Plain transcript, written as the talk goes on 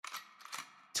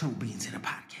Two Beans in a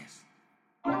Podcast.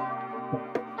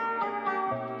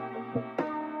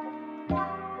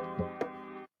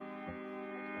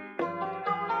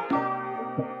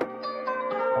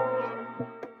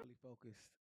 Really focused.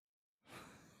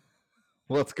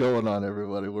 What's going on,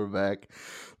 everybody? We're back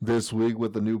this week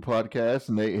with a new podcast.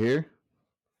 Nate here.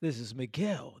 This is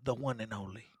Miguel, the one and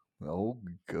only. Oh,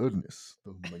 goodness.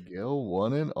 The Miguel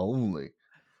one and only.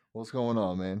 What's going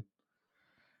on, man?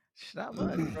 It's not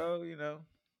much, bro.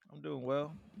 I'm doing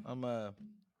well. I'm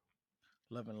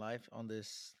loving life on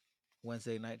this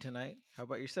Wednesday night tonight. How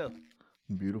about yourself?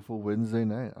 Beautiful Wednesday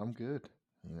night. I'm good.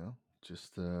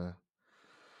 Just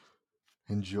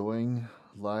enjoying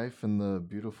life and the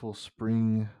beautiful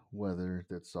spring weather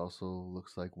that's also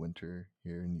looks like winter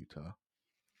here in Utah.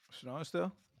 Snowing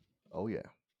still? Oh, yeah.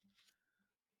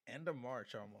 End of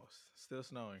March almost. Still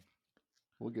snowing.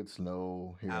 We'll get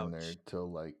snow here and there Ouch.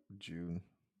 till like June.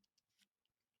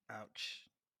 Ouch.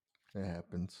 It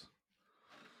happens.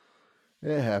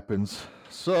 It happens.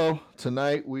 So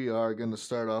tonight we are going to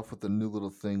start off with a new little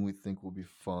thing we think will be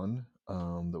fun.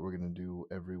 That we're going to do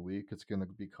every week. It's going to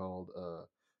be called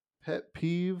Pet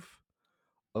Peeve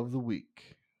of the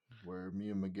Week, where me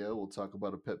and Miguel will talk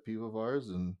about a pet peeve of ours,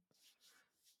 and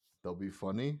they'll be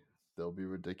funny, they'll be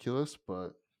ridiculous,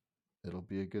 but it'll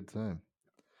be a good time.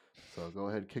 So go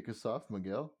ahead, kick us off,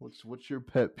 Miguel. What's your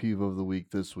pet peeve of the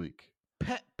week this week?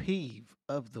 Pet peeve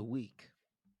of the week.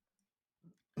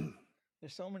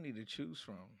 There's so many to choose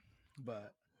from,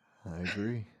 but I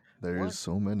agree. There one is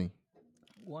so many.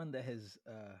 one that has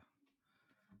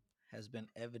been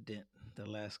evident the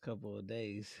last couple of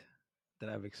days that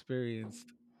I've experienced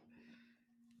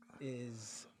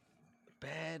is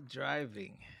bad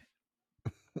driving.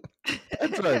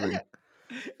 Pet driving.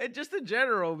 And just in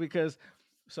general, because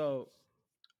so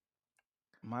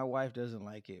my wife doesn't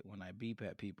like it when I beep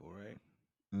at people, right?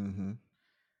 Mm-hmm.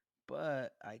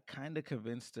 But I kind of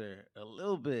convinced her a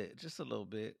little bit, just a little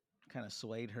bit, kind of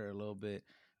swayed her a little bit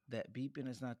that beeping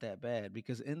is not that bad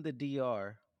because in the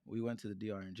DR, we went to the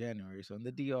DR in January. So in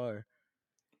the DR,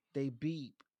 they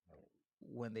beep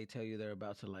when they tell you they're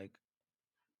about to like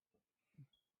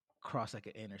cross like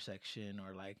an intersection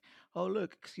or like, oh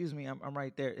look, excuse me, I'm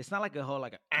right there. It's not like a whole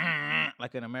like a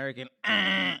like an American.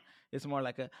 It's more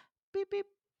like a beep beep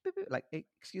beep, beep like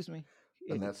excuse me,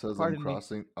 And that says I'm pardon me.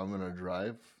 crossing. I'm gonna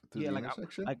drive through Yeah, the like I'm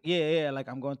intersection. like yeah, like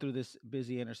I'm going through this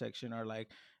busy intersection or like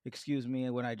excuse me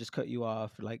when I just cut you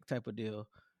off, like type of deal.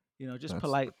 Just That's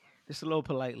polite, just a little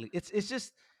politely. It's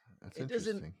just that's it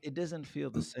doesn't interesting. it doesn't feel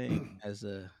the same as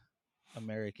a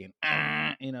American.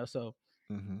 So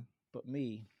Mm-hmm. but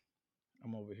me,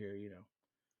 I'm over here.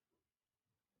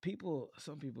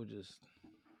 Some people just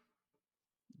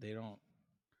they don't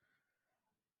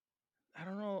I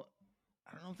don't know.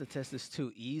 I don't know if the test is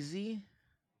too easy.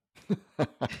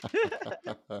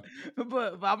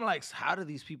 but I'm like, so how do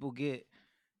these people get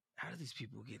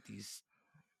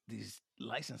these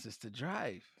licenses to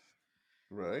drive?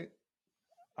 Right.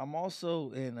 I'm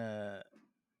also in a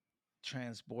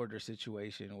trans-border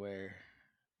situation where,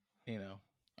 you know,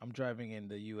 I'm driving in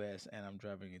the US and I'm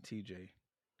driving in TJ,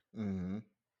 Mm-hmm.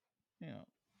 a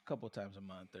couple times a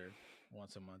month or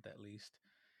once a month at least.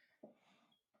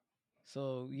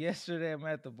 So yesterday I'm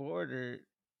at the border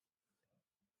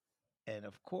and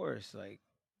of course like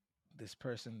this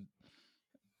person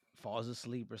falls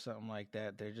asleep or something like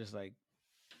that. They're just like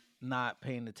not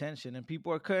paying attention and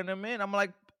people are cutting them in. I'm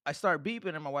like, I start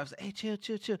beeping and my wife's like, hey, chill,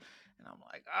 chill, chill. And I'm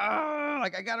like, oh,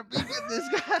 like I gotta beep at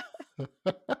this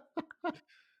guy.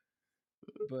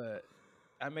 But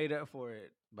I made up for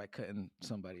it by cutting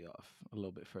somebody off a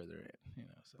little bit further in.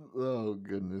 So Oh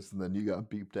goodness! And then you got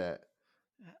beeped at.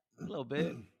 a little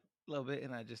bit,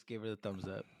 and I just gave her the thumbs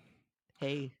up.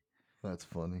 Hey, That's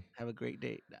funny. have a great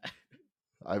day.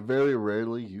 I very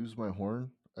rarely use my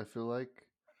horn. I feel like,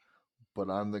 but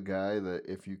I'm the guy that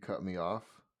if you cut me off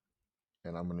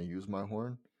and I'm gonna use my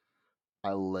horn,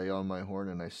 I lay on my horn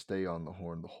and I stay on the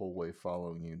horn the whole way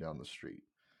following you down the street.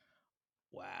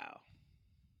 Wow.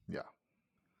 Yeah,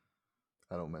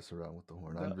 I don't mess around with the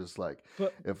horn. I'm The, just like,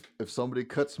 but if somebody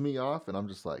cuts me off and I'm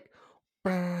just like,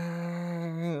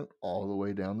 all the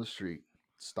way down the street,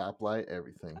 stoplight,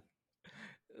 everything.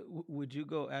 would you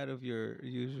go out of your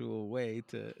usual way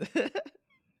to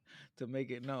to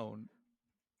make it known?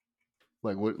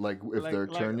 Like what? Like if Like they're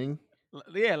like turning?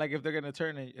 yeah, like if they're gonna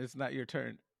turn it, it's not your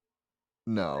turn. Like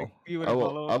No, you I wouldn't won't.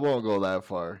 follow I them. won't go that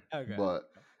far. Okay. But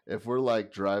if we're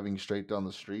like driving straight down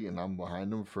the street and I'm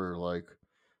behind them for like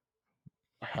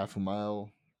half a mile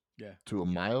Yeah. to a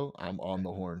mile, I'm on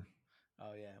the horn.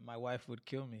 Oh yeah, my wife would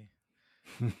kill me.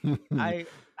 I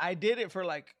I did it for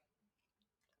like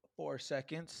 4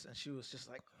 seconds, and she was just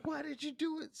like, "Why did you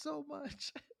do it so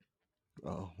much?"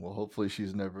 Oh, well, hopefully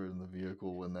she's never in the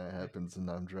vehicle when that happens and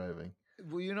I'm driving.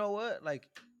 Well, you know what? Like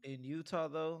in Utah,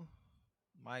 though,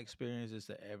 my experience is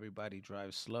that everybody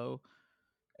drives slow.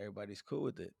 Everybody's cool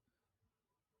with it.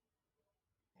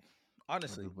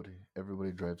 Honestly,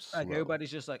 Everybody drives like slow. everybody's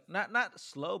just like not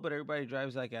slow, but everybody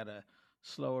drives like at a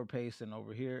slower pace than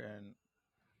over here,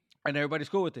 and everybody's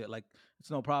cool with it. Like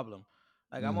it's no problem.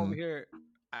 Like I'm over Mm-hmm. here,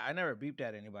 I never beeped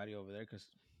at anybody over there because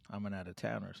I'm an out of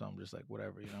towner, so I'm just like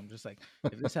whatever. I'm just like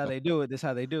if this how they do it, this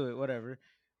how they do it, whatever.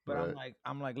 But Right.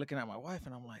 I'm like looking at my wife,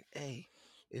 and I'm like, hey,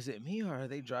 is it me or are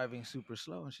they driving super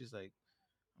slow? And she's like,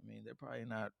 I mean, they're probably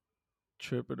not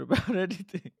tripping about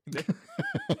anything.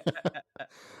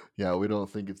 Yeah, we don't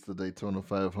think it's the Daytona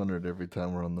 500 every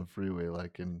time we're on the freeway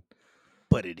like in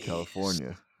But it is.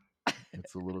 California.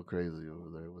 It's a little crazy over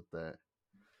there with that.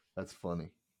 That's funny.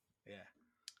 Yeah,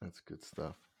 That's good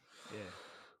stuff. yeah.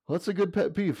 Well, that's a good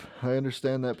pet peeve. I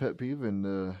understand that pet peeve,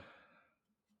 and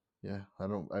yeah, I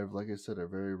don't. I like I said, I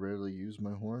very rarely use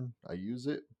my horn. I use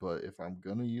it, but if I'm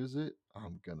gonna use it,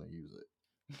 I'm gonna use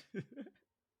it.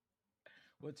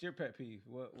 What's your pet peeve?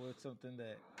 What's something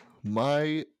that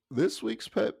My this week's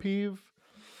pet peeve,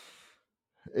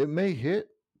 it may hit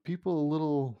people a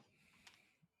little,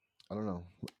 I don't know,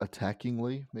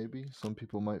 attackingly, maybe. Some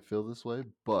people might feel this way,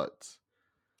 but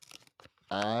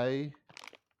I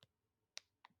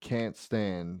can't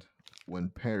stand when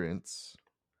parents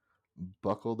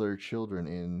buckle their children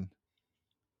in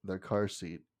their car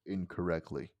seat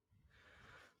incorrectly.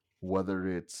 Whether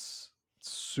it's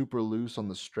super loose on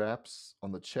the straps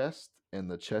on the chest and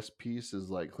the chest piece is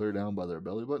like clear down by their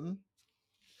belly button,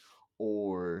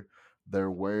 or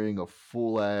they're wearing a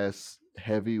full ass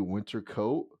heavy winter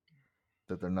coat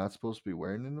that they're not supposed to be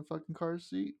wearing in a fucking car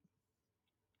seat.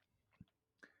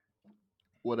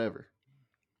 Whatever.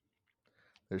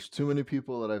 There's too many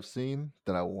people that I've seen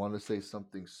that I want to say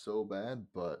something so bad,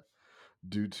 but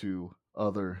due to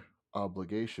other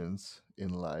obligations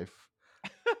in life,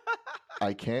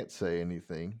 I can't say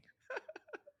anything.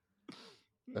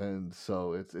 And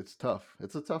so it's tough.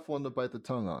 It's a tough one to bite the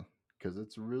tongue on because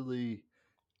it's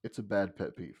a bad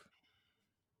pet peeve.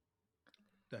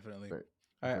 definitely? Very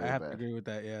I very have to bad. agree with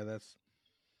that. Yeah, that's.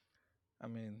 I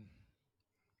mean,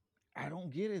 I don't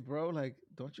get it, bro. Like,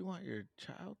 don't you want your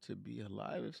child to be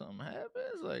alive if something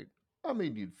happens? Like, I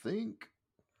mean, you'd think.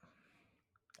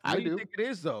 what I do you do. think it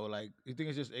is though? Like, you think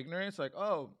it's just ignorance? Like,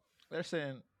 oh, they're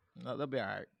saying no, they'll be all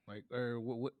right. Like, or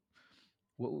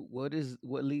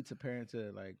what leads a parent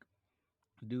to like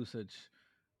do such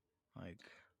like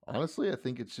Honestly, I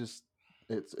think it's just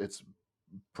it's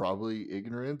probably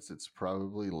ignorance, it's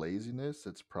probably laziness,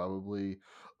 it's probably,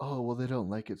 oh, well, they don't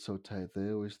like it so tight.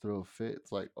 They always throw a fit.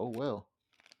 It's like, oh well,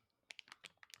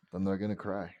 then they're gonna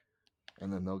cry,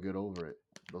 and then they'll get over it.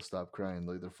 They'll stop crying.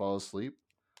 They'll either fall asleep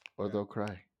or yeah, they'll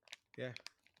cry. yeah,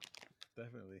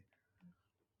 definitely.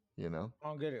 You know. I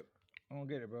don't get it. I don't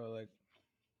get it, bro. Like,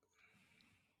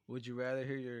 would you rather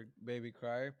hear your baby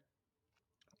cry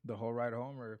the whole ride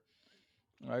home, or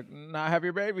like not have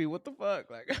your baby? What the fuck?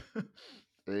 Like, oh.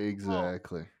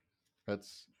 Exactly.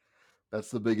 That's that's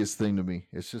the biggest thing to me.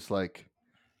 It's just like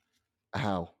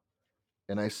how,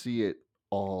 and I see it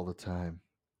all the time.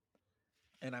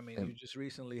 And I mean, And you just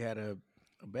recently had a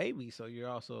baby, so you're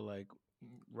also like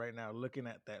right now looking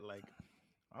at that like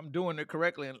I'm doing it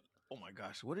correctly. And oh my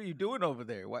gosh, what are you doing over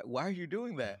there? Why are you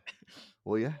doing that?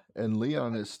 well, yeah, and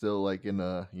Leon is still like in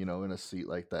a in a seat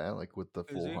like that, like with the Is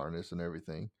full he? harness and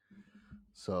everything.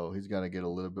 So he's got to get a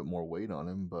little bit more weight on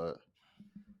him, but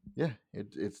yeah,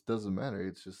 it doesn't matter.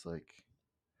 It's just like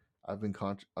I've been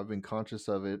conscious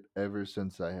of it ever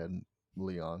since I had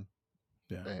Leon,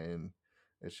 Yeah. and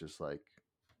it's just like,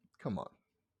 come on,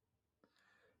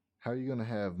 how are you gonna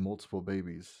have multiple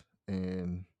babies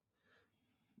and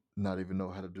not even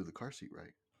know how to do the car seat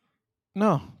right?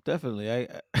 No, definitely.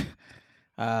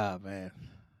 Ah man,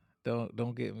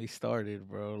 don't get me started,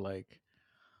 bro. Like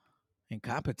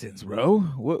incompetence, bro.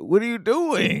 What are you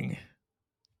doing?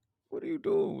 What are you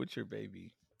doing with your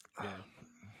baby? Yeah.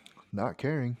 Not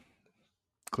caring,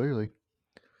 clearly.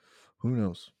 Who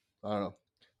knows? I don't know.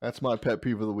 That's my pet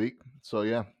peeve of the week. So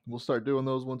yeah, we'll start doing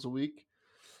those once a week.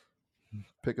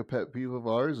 Pick a pet peeve of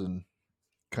ours and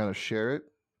kind of share it.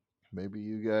 Maybe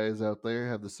you guys out there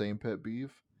have the same pet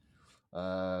peeve.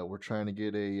 We're trying to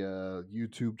get a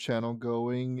YouTube channel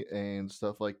going and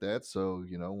stuff like that. So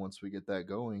once we get that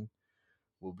going,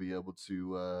 we'll be able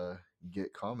to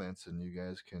get comments, and you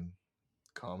guys can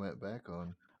comment back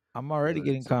on I'm already whether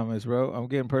getting it's comments, bro. I'm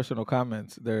getting personal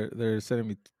comments. They're sending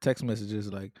me text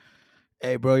messages like,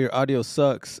 "Hey, bro, your audio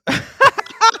sucks."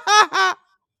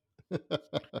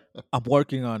 I'm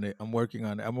working on it. I'm working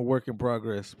on it. I'm a work in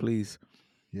progress. Please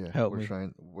Yeah, help we're me.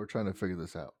 trying to figure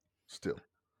this out. Still,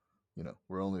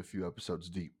 we're only a few episodes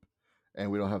deep, and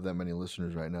we don't have that many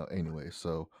listeners right now anyway.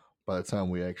 So by the time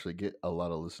we actually get a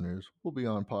lot of listeners, we'll be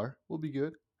on par. We'll be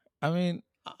good. I mean,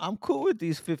 I'm cool with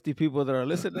these 50 people that are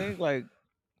listening. Like,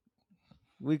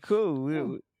 we cool.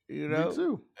 Oh, You me know?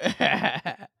 too.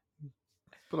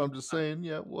 But I'm just saying,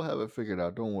 yeah, we'll have it figured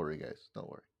out. Don't worry, guys. Don't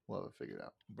worry. We'll have it figured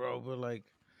out. Bro, but like,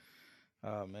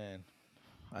 oh man.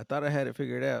 I thought I had it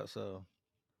figured out, so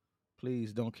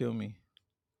please don't kill me.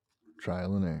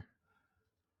 Trial and error.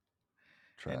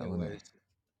 Trial and error.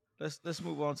 Anyways, let's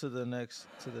move on to the next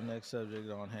subject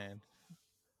on hand.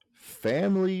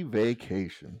 Family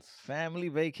vacations. Family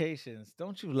vacations.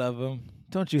 Don't you love them?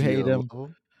 Don't you Do hate you them?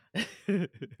 love them?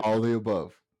 All the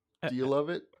above. Do you love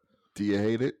it? Do you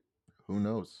hate it? Who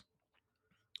knows?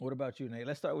 What about you, Nate?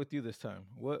 Let's start with you this time.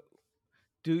 What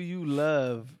do you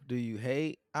love? Do you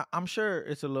hate? I'm sure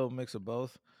it's a little mix of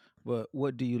both, but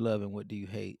what do you love and what do you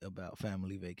hate about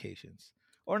family vacations?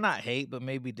 Or not hate, but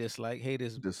maybe dislike. Hate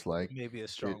is Dislike maybe a it.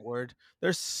 strong word.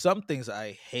 There's some things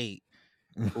I hate.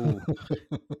 Ooh,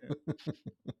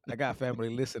 I got family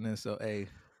listening, so hey,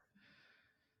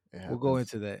 It we'll go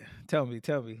happens. into that. Tell me,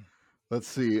 tell me. Let's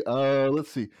see.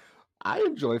 Let's see. I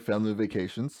enjoy family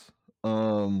vacations.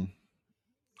 Um,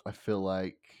 I feel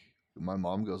like my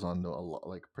mom goes on to a lot,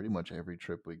 like pretty much every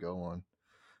trip we go on,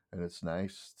 and it's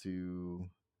nice to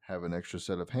have an extra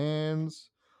set of hands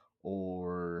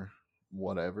or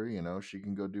whatever. She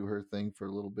can go do her thing for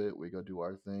a little bit. We go do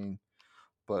our thing.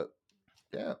 But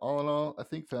yeah, all in all, I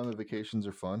think family vacations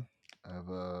are fun. I've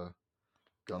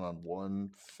gone on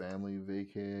one family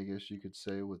vacay, I guess you could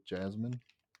say, with Jasmine.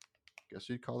 Guess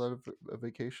you'd call that a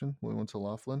vacation. We went to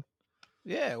Laughlin.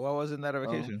 Yeah, why wasn't that a Um,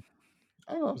 vacation?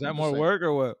 I don't know. Was that I'm just more saying. work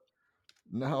or what?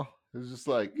 No, it was just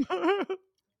like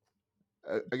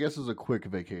I guess it was a quick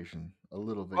vacation, a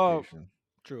little Oh, vacation,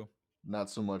 true. not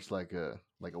so much like a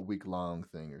week long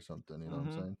thing or something. You know what I'm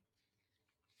Hmm. saying?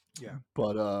 Yeah.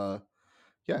 But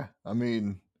yeah. I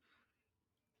mean,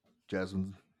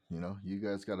 Jasmine, you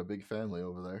guys got a big family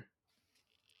over there,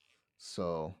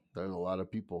 so there's a lot of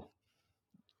people,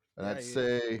 and Yeah, I'd yeah.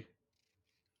 say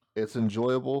it's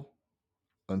enjoyable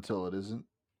until it isn't.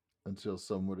 Until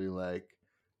somebody like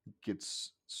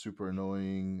gets super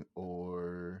annoying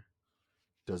or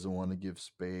doesn't want to give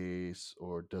space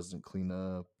or doesn't clean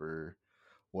up or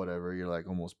whatever. You're like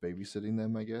almost babysitting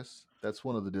them, I guess. That's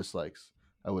one of the dislikes,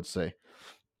 I would say.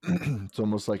 It's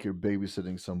almost like you're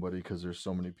babysitting somebody because there's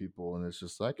so many people and it's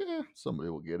just like, somebody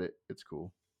will get it. It's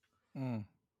cool. Mm,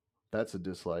 That's a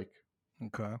dislike.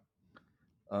 okay.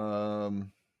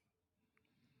 Um,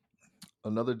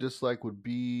 Another dislike would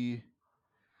be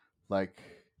like,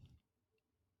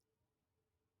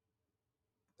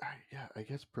 yeah, I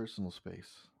guess personal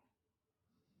space.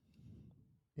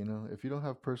 If you don't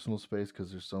have personal space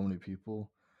because there's so many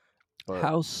people, but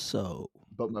How so?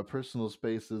 my personal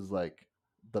space is like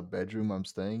the bedroom I'm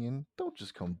staying in, don't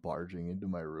just come barging into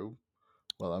my room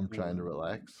while I'm trying to Ooh.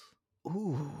 relax.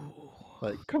 Ooh.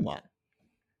 Like, come on,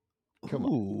 come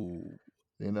on. Ooh.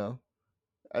 You know,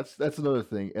 that's another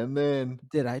thing. And then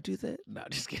Did I do that? No,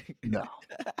 just kidding. no,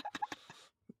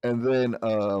 and then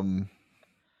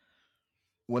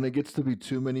when it gets to be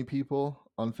too many people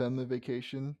on family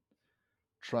vacation,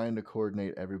 trying to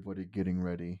coordinate everybody getting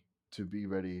ready to be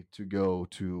ready to go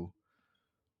to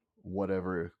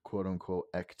whatever quote unquote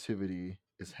activity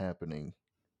is happening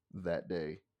that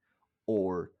day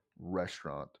or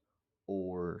restaurant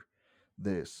or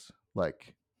this.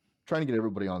 Like trying to get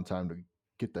everybody on time to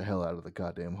get the hell out of the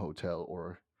goddamn hotel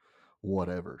or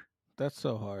whatever. That's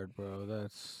so hard, bro.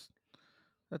 That's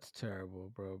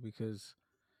terrible, bro. Because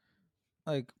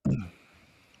like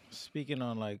speaking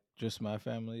on like just my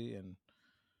family and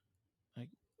like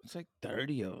it's like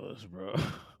 30 of us, bro.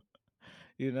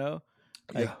 you know,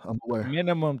 like Yeah, I'm aware.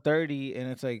 minimum 30, and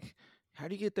it's like, how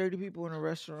do you get 30 people in a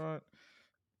restaurant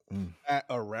Mm. at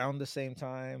around the same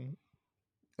time?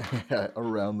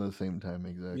 Around the same time,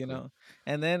 You exactly. know,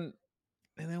 and then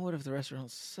what if the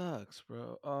restaurant sucks,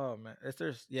 bro? Oh man, it's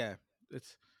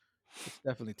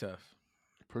definitely tough.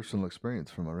 Personal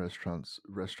experience from a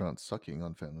restaurant sucking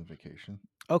on family vacation.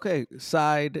 Okay,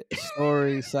 side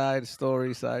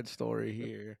story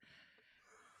here.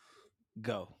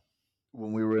 Go.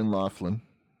 When we were in Laughlin,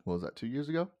 what was that, 2 years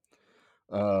ago?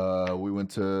 We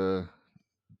went to,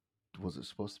 was it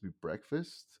supposed to be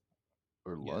breakfast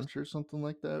or Yes. lunch or something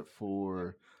like that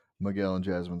for Miguel and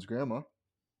Jasmine's grandma?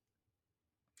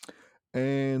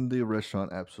 And the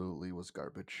restaurant absolutely was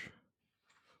garbage.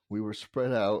 We were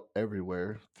spread out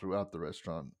everywhere throughout the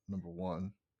restaurant, number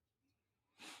one.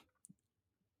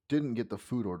 didn't get the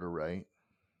food order right.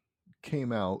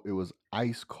 Came out, it was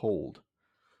ice cold.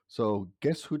 So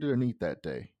guess who didn't eat that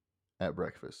day at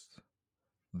breakfast?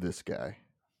 This guy.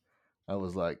 I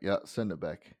was like, yeah, send it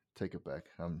back. Take it back.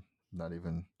 I'm not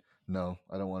even. No,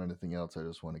 I don't want anything else. I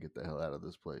just want to get the hell out of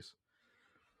this place.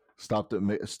 Stopped at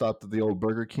the old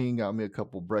Burger King, got me a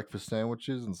couple breakfast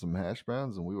sandwiches and some hash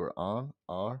browns, and we were on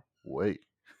our way.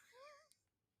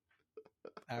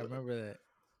 I remember that.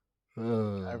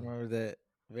 I Uh, remember that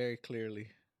very clearly.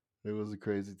 it was a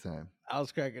crazy time. I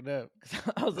was cracking up 'cause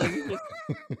I was like, "You just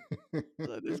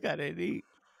this guy didn't eat."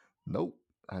 Nope,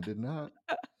 I did not.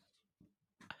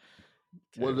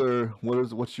 Terrible.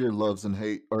 What's your loves and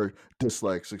hate or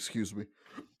dislikes? Excuse me.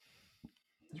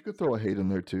 You could throw a hate in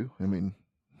there too. I mean,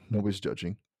 nobody's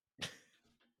judging.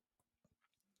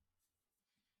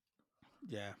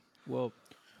 Yeah. Well,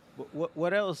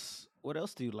 what else? What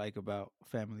else do you like about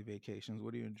family vacations?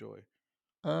 What do you enjoy?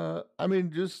 I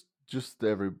mean, just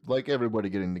everybody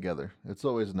getting together. It's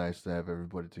always nice to have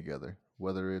everybody together,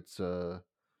 whether it's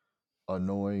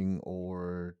annoying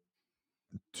or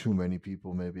too many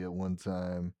people maybe at one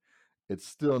time. It's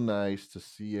still nice to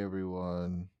see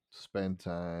everyone, spend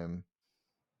time,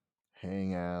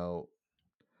 hang out,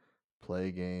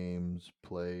 play games,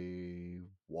 play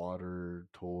water,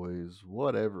 toys,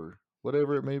 whatever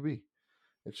it may be.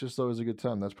 It's just always a good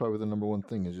time. That's probably the number one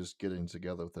thing is just getting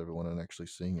together with everyone and actually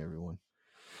seeing everyone.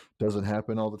 Doesn't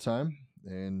happen all the time,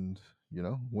 and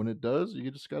when it does,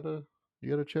 you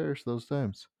gotta cherish those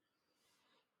times.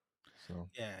 So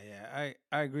Yeah, yeah.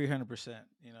 I agree 100%.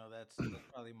 You know, that's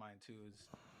probably mine too. Is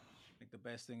like the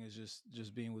best thing is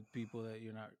just being with people that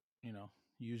you're not, you know,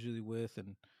 usually with,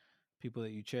 and people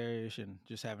that you cherish, and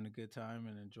just having a good time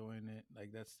and enjoying it.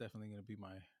 Like that's definitely gonna be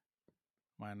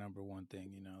my number one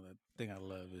thing. You know, the thing I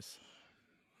love is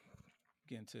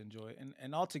getting to enjoy it.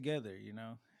 And all together. You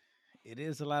know, it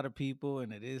is a lot of people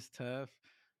and it is tough,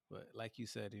 but like you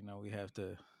said, you know, we have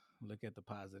to look at the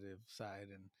positive side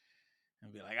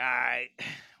and be like, all right,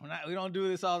 we don't do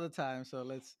this all the time, so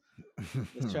let's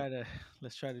try to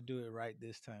let's try to do it right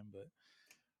this time. But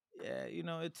yeah, you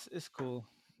know, it's cool.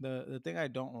 The thing I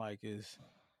don't like is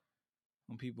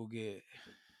when people get,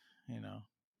 you know,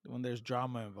 when there's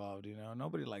drama involved. You know,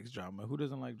 nobody likes drama. Who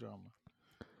doesn't like drama?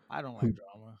 I don't like Who-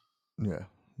 drama. yeah,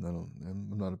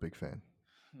 I'm not a big fan.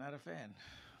 Not a fan.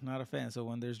 Not a fan. So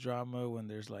when there's drama, when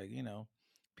there's like, you know,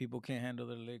 people can't handle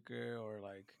their liquor, or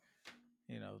like,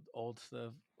 you know, old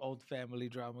stuff, old family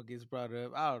drama gets brought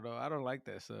up. I don't know. I don't like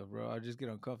that stuff, bro. I just get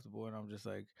uncomfortable and I'm just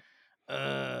like,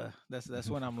 that's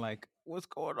when I'm like, what's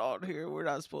going on here? We're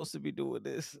not supposed to be doing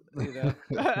this, you know?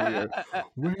 we are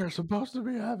we are supposed to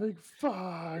be having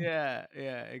fun. Yeah,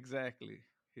 yeah, exactly.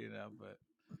 You know, but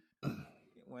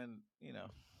when, you know,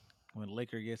 when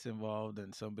liquor gets involved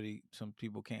and some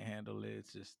people can't handle it,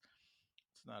 it's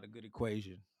not a good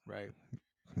equation, right?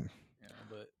 You know,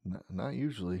 but Not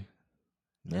usually.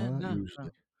 yeah, Not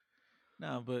usually.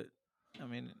 no, but I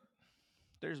mean,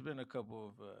 there's been a couple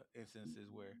of instances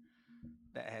where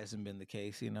that hasn't been the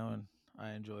case, you know, and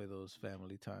I enjoy those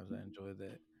family times. I enjoy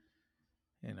that,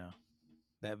 you know,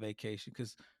 that vacation,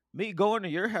 because me going to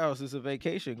your house is a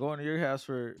vacation. Going to your house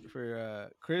for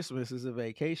Christmas is a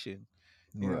vacation.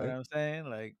 You know what Right. I'm saying?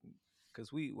 Like,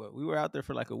 because we were out there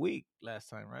for like a week last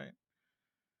time, right?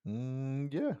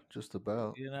 Yeah, just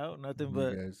about. You know, nothing You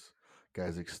but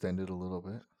guys extended a little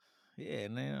bit. yeah,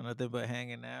 nothing but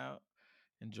hanging out,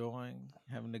 enjoying,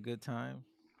 having a good time.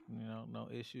 You know, no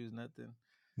issues, nothing.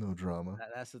 No drama.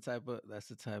 That's the type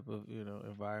of, you know,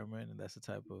 environment, and that's the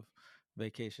type of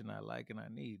vacation I like and I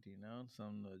need. You know,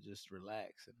 something to just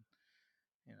relax, and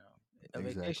you know, a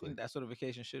Exactly. vacation. That's what a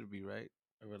vacation should be, right?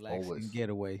 A relaxing Always.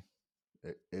 getaway.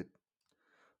 It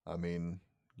I mean,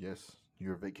 yes,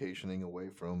 you're vacationing away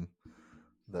from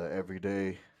the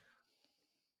everyday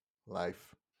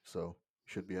life. So,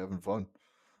 you should be having fun,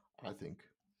 I think.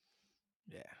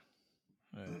 Yeah.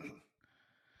 Uh,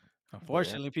 But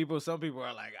yeah, unfortunately, some people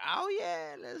are like, oh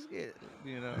yeah, let's get,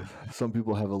 you know, some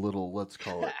people have a little, let's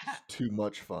call it too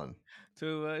much fun.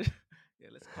 too much. Yeah,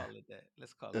 let's call it that.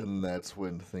 Let's call it And that's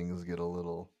when things get a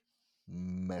little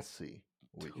messy,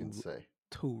 we can too say.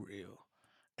 too real.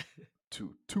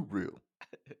 Too real.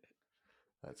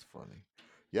 That's funny.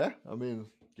 Yeah, I mean,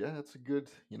 yeah, it's a good,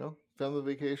 family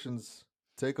vacations.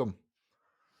 Take them.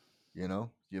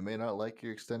 You may not like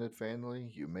your extended family,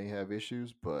 you may have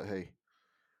issues, but hey,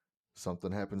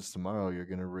 something happens tomorrow, you're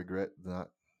gonna regret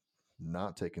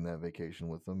not taking that vacation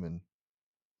with them, and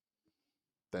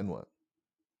then what?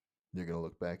 You're gonna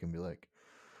look back and be like,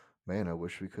 man, I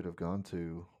wish we could have gone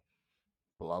to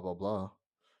blah blah blah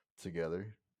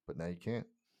together, but now you can't.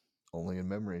 Only in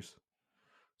memories.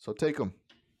 So take them.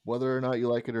 Whether or not you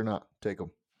like it or not, take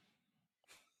them.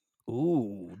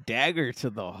 Ooh, dagger to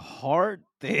the heart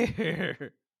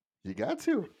there. You got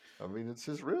to. I mean, it's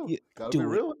just real. You Got to be do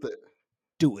it, real with it.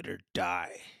 do it or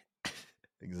die.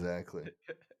 Exactly.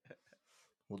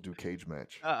 We'll do cage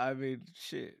match. I mean,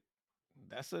 shit.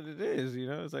 That's what it is.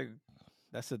 It's like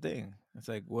that's the thing. It's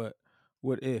like what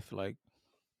if like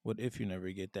what if you never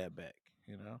get that back?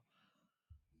 You know,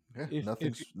 Yeah,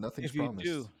 if nothing's if you do,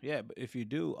 promised. yeah. But if you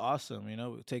do, awesome.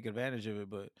 Take advantage of it.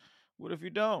 But what if you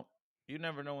don't? You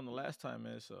never know when the last time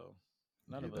is. So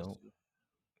none You of us don't. do.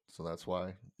 So that's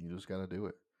why you just got to do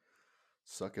it.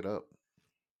 Suck it up,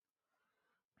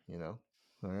 you know?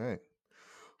 All right.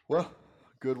 Well,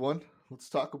 good one. Let's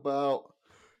talk about.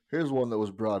 Here's one that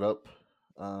was brought up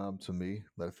to me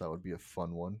that I thought would be a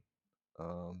fun one.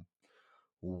 Um,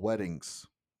 Weddings.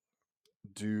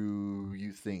 Do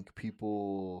you think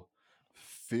people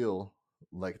feel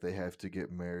like they have to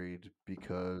get married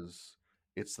because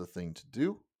it's the thing to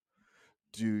do?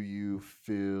 Do you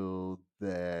feel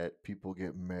that people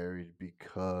get married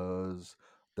because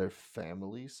their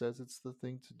family says it's the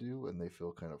thing to do and they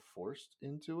feel kind of forced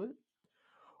into it?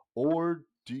 Or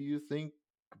do you think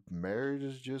marriage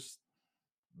is just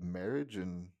marriage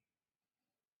and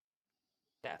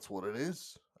that's what it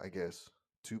is, I guess?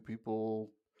 Two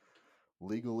people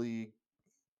legally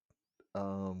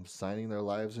signing their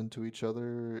lives into each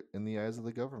other in the eyes of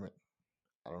the government.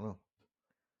 I don't know.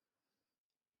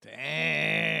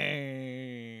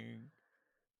 Dang.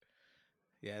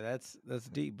 Yeah, that's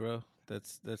deep, bro.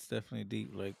 That's definitely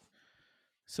deep. Like,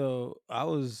 so I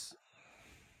was.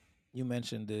 You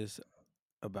mentioned this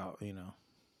about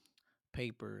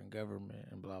paper and government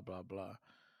and blah blah blah.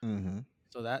 Mm-hmm.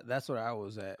 So that's where I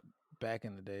was at back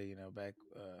in the day. Back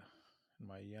in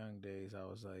my young days, I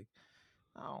was like,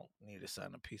 I don't need to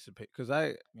sign a piece of paper because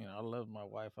I love my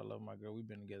wife, I love my girl. We've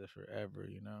been together forever.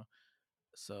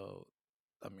 So,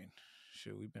 I mean,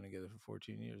 shoot, we've been together for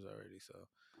 14 years already. So,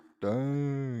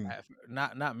 Dang.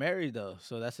 not married though.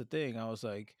 So that's the thing. I was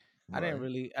like, Right. I didn't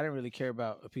really care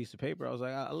about a piece of paper. I was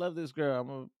like, I love this girl. I'm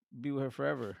gonna be with her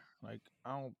forever. Like,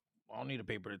 I don't need a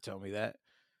paper to tell me that.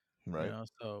 Right.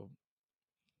 So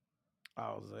I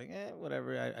was like,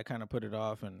 whatever. I kind of put it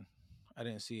off, and I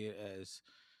didn't see it as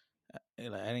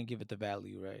like I didn't give it the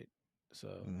value, right? So,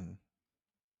 Mm-hmm.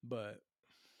 but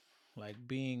like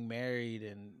being married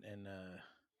and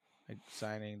like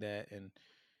signing that, and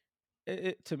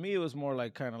to me it was more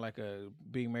like kind of like a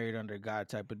being married under God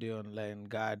type of deal, and letting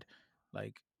God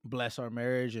like bless our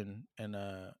marriage and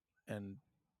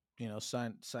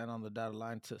sign on the dotted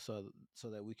line so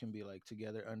that we can be like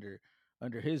together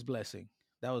under His blessing.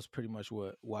 That was pretty much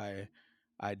why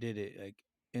I did it, like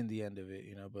in the end of it.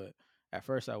 But at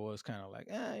first I was kind of like,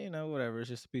 whatever, it's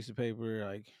just a piece of paper,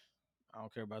 like I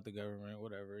don't care about the government,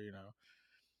 whatever.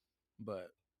 But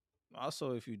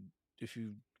also, if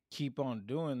you keep on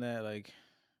doing that, like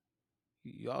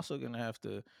you also gonna have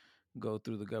to go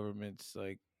through the government's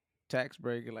like tax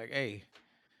break. Like, hey,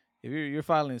 if you're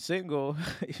filing single,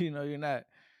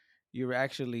 you're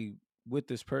actually with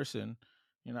this person.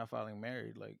 You're not filing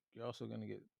married. Like, you're also gonna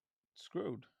get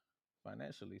screwed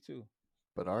financially too.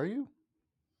 But are you?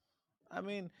 I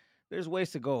mean, there's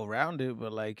ways to go around it,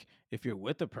 but like if you're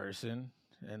with the person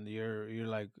and you're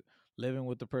like living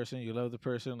with the person, you love the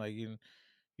person, like you're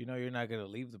not gonna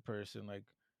leave the person. Like,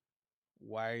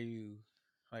 why are you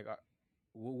like?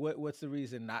 What's the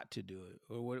reason not to do it,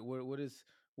 or what is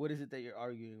it that you're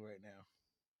arguing right now?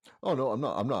 Oh no, I'm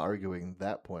not. I'm not arguing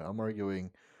that point. I'm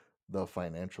arguing the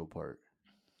financial part.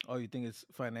 Oh, you think it's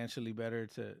financially better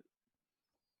to?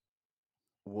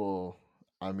 Well,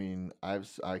 I mean,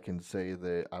 I can say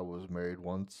that I was married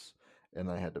once and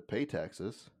I had to pay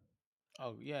taxes,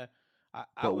 Oh yeah, I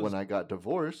but when was. I got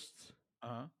divorced,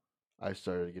 Uh I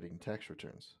started getting tax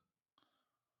returns.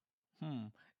 Hmm.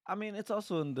 I mean, it's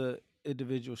also in the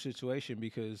individual situation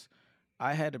because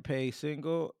I had to pay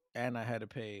single and I had to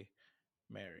pay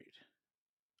married.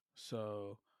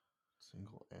 So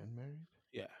Single and married?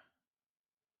 yeah,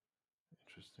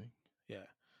 Interesting. yeah.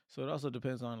 So it also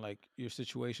depends on like your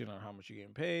situation, on how much you're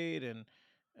getting paid, and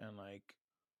like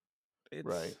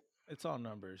Right. it's all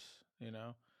numbers.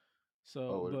 So,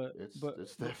 Oh, but but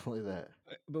it's but definitely that.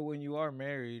 but when you are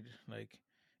married, like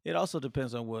it also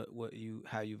depends on what you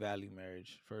how you value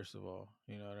marriage. First of all,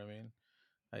 you know what I mean.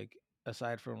 Like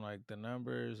aside from like the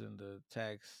numbers and the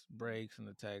tax breaks and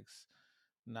the tax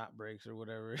not breaks or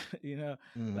whatever,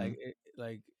 Mm-hmm.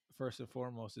 like first and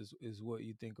foremost is what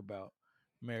you think about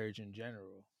marriage in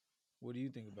general. What do you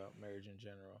think about marriage in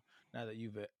general now that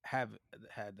you've have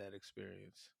had that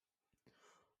experience?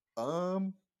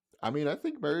 Um, I mean, I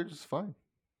think marriage is fine.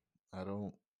 I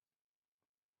don't.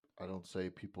 I don't say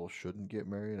people shouldn't get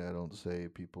married. I don't say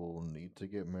people need to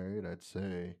get married. I'd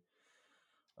say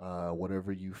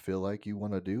whatever you feel like you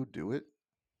want to do it.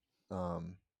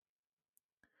 Um,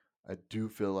 I do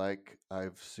feel like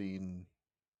I've seen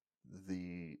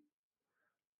the,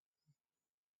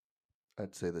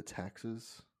 I'd say the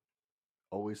taxes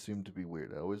always seem to be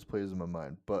weird. It always plays in my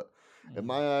mind. But in Mm,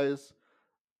 my eyes,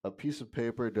 a piece of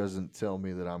paper doesn't tell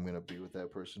me that I'm going to be with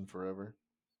that person forever.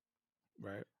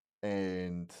 right.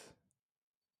 And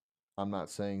I'm not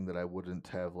saying that I wouldn't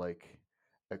have like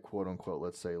a quote unquote,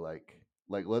 let's say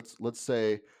let's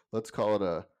say let's call it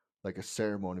a like a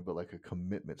ceremony, but like a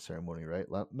commitment ceremony, right?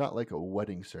 Not like a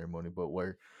wedding ceremony, but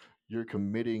where you're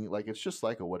committing, like it's just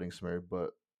like a wedding ceremony,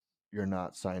 but you're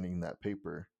not signing that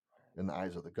paper in the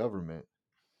eyes of the government,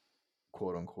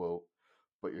 quote unquote,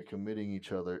 but you're committing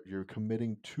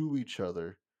to each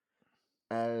other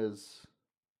as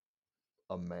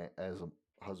a man, as a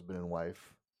husband and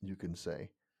wife, you can say.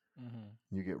 Hmm.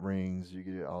 You get rings, you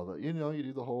get all the, you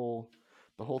do the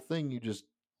whole thing. You just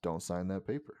don't sign that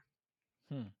paper.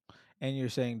 Hmm. And you're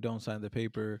saying don't sign the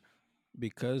paper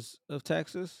because of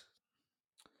taxes?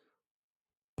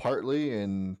 Partly,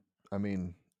 and I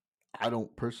mean, I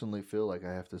don't personally feel like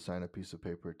I have to sign a piece of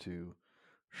paper to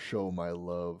show my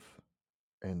love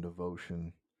and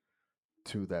devotion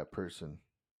to that person.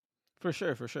 For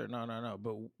sure, for sure. No, no, no.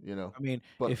 But You know, I mean,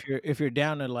 but if you're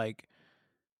down to like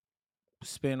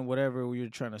spend whatever you're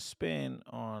trying to spend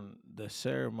on the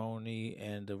ceremony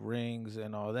and the rings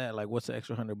and all that, like what's the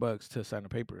extra $100 to sign a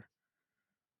paper?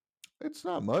 it's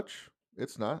not much.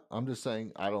 It's not. I'm just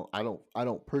saying I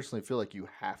don't personally feel like you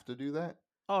have to do that.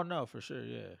 Oh no, for sure,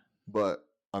 yeah. But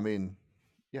I mean,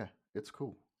 yeah, it's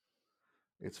cool.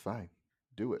 It's fine.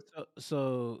 Do it.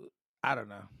 So I don't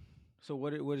know. So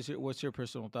what is your what's your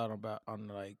personal thought about on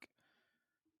like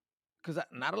because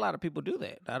not a lot of people do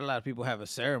that. Not a lot of people have a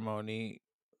ceremony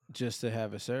just to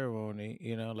have a ceremony.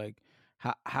 You know, like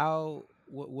how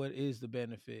what is the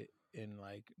benefit in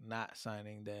like not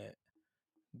signing that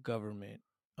government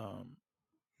um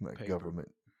Like paper?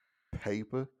 government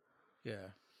paper. Yeah.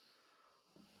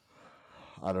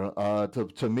 I don't know.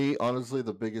 To me, honestly,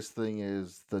 the biggest thing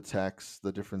is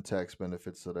the different tax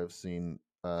benefits that I've seen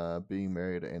being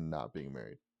married and not being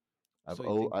married. So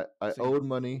you think I so? owed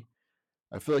money.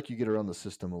 I feel like you get around the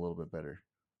system a little bit better.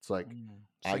 It's like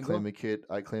Single,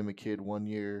 I claim a kid 1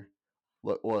 year.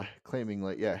 Well, claiming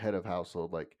like yeah, head of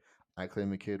household. Like I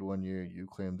claim a kid 1 year, you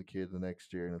claim the kid the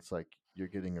next year, and it's like you're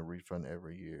getting a refund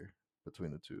every year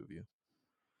between the two of you.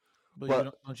 but you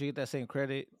But don't you get that same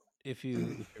credit if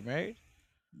you're married?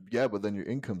 yeah, but then your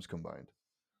income's combined.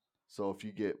 So if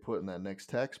you get put in that next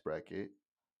tax bracket,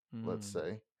 let's Mm.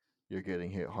 say, you're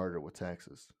getting hit harder with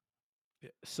taxes.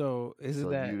 So isn't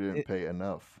So that you didn't it? pay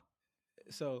enough.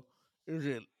 So is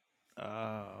it?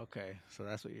 Okay. So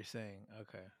that's what you're saying.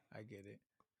 Okay, I get it.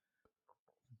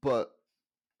 But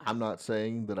I'm not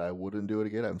saying that I wouldn't do it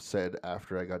again. I'm said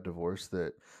after I got divorced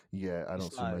that yeah, I You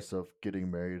don't see slide. myself getting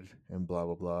married and blah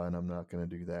blah blah and I'm not going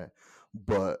to do that.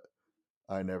 But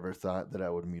I never thought that I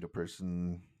would meet a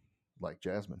person like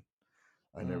Jasmine.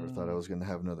 I never thought I Mm, was going to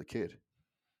have another kid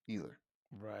either.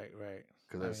 right, right.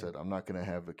 Cuz I I mean, said I'm not going to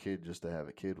have a kid just to have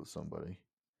a kid with somebody.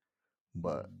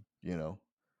 But, mhm, you know,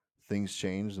 things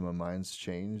changed and my mind's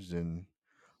changed and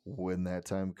when that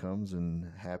time comes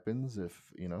and happens,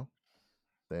 if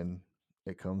then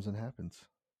it comes and happens.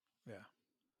 yeah.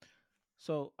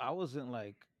 So I wasn't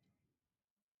like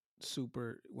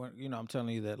super when I'm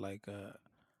telling you that like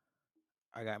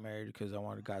I got married because I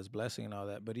wanted God's blessing and all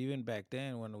that. But even back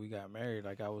then when we got married,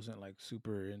 like I wasn't like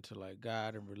super into like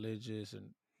God and religious and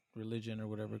religion or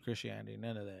whatever, Christianity,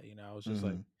 none of that. I was just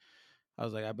like Mhm. I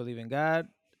was like I believe in God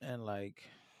and like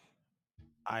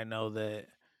I know that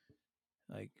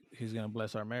like he's gonna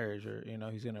bless our marriage or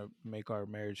he's gonna make our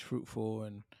marriage fruitful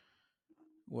and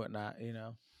whatnot.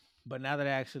 But now that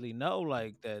I actually know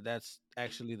like that's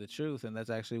actually the truth and that's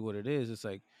actually what it is, it's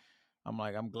like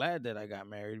I'm glad that I got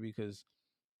married because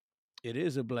it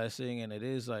is a blessing and it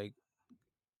is like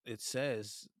it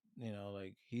says,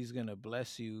 like he's gonna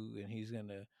bless you and he's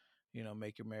gonna,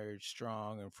 make your marriage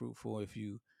strong and fruitful if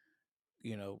you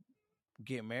know,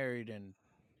 get married and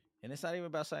it's not even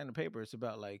about signing the paper, it's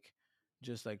about like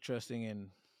just like trusting in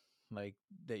like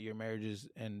that your marriage is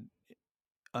and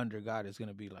under God is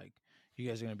gonna be like you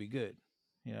guys are gonna be good.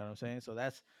 You know what I'm saying? So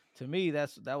that's to me that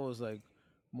was like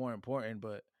more important,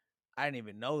 but I didn't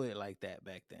even know it like that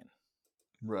back then.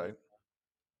 You Right.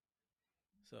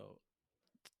 so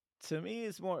to me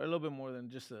it's more a little bit more than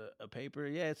just a paper.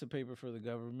 Yeah, it's a paper for the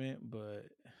government, but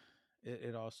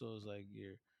it also is like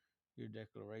your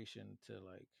declaration to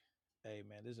like, hey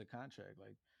man, this is a contract.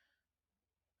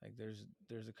 Like Like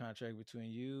there's a contract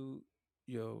between you,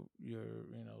 your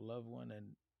loved one,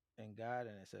 and God,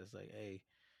 and it says like, hey,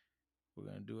 we're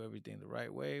gonna do everything the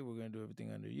right way. We're gonna do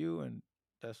everything under you, and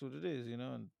that's what it is,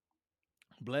 and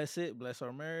bless it, bless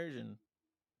our marriage, and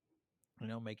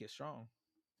make it strong.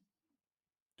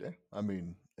 Yeah, I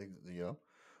mean,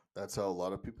 that's how a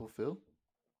lot of people feel,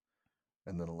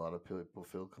 and then a lot of people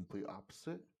feel complete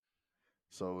opposite.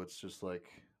 So it's just like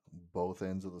both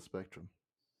ends of the spectrum.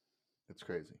 It's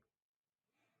crazy.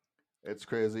 It's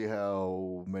crazy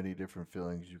how many different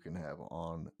feelings you can have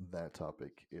on that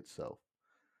topic itself.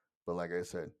 But like I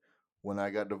said, when I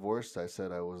got divorced, I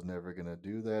said I was never going to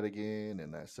do that again.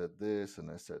 And I said this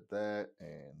and I said that.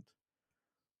 And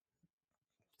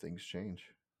things change,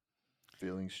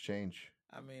 feelings change.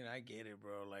 I mean, I get it,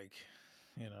 bro. Like,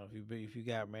 if you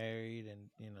got married, and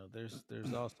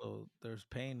there's also there's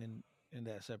pain in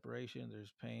that separation.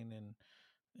 There's pain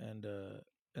and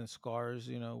scars,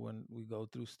 when we go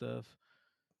through stuff,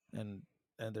 and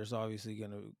there's obviously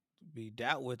gonna be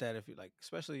doubt with that if you like,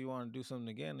 especially you want to do something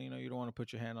again. You don't want to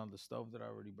put your hand on the stove that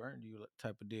already burned you,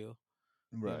 type of deal.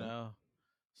 You Right. know,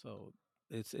 so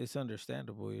it's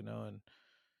understandable, and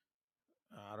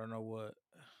I don't know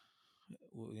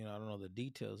I don't know the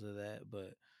details of that,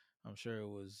 but I'm sure it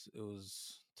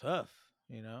was tough,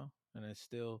 and it's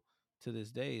still to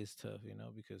this day is tough,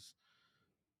 because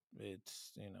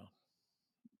it's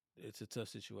it's a tough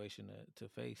situation to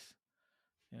face.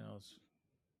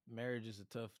 Marriage is a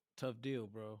tough deal,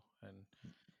 bro, and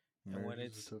when Marriage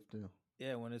is a it's tough deal.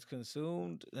 yeah, when it's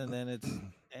consumed and then it's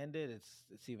ended,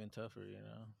 it's even tougher,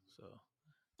 So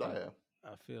Oh, I yeah.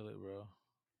 I feel it, bro.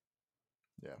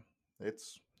 Yeah. It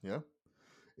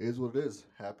is what it is.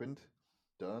 Happened,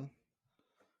 done.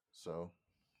 So,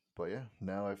 but yeah,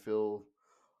 now I feel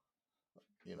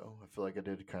like I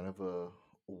did kind of a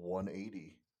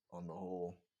 180 on the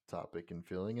whole topic and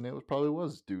feeling, and probably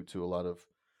was due to a lot of,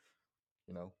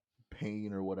 you know,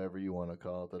 pain or whatever you want to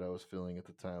call it that I was feeling at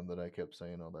the time that I kept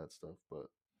saying all that stuff. But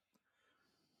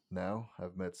now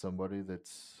I've met somebody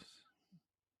that's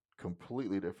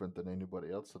completely different than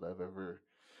anybody else that I've ever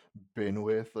been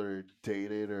with or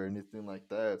dated or anything like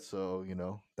that. So,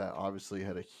 that obviously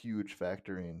had a huge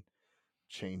factor in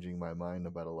changing my mind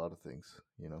about a lot of things.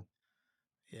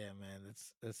 Yeah, man,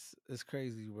 it's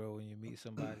crazy, bro, when you meet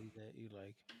somebody that you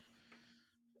like,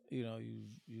 you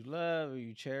love or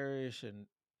you cherish, and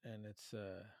it's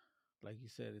like you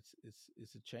said,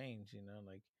 it's a change,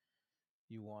 like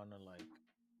you want to like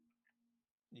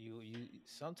you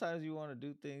sometimes you want to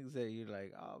do things that you're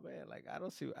like, oh man, like I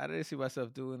didn't see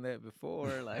myself doing that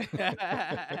before, like you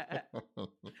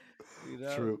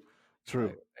know True, true,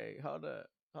 like, hey, hold on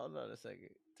a second,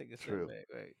 take a step true. back,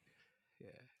 right?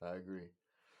 Yeah. I agree.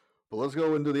 But let's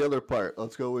go into the other part.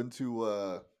 Let's go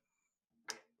into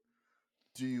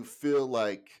do you feel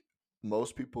like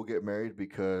most people get married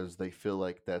because they feel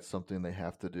like that's something they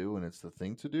have to do and it's the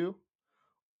thing to do?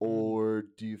 Mm. Or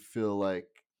do you feel like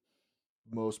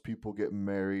most people get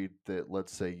married that,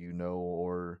 let's say,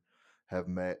 or have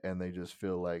met, and they just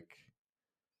feel like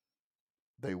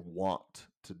they want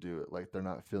to do it, like they're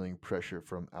not feeling pressure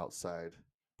from outside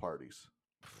parties?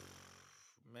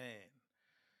 Man,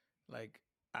 like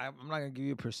I'm not gonna give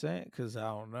you a percent because I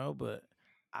don't know, but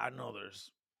I know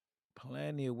there's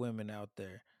plenty of women out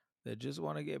there that just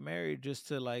want to get married just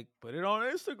to like put it on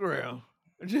Instagram.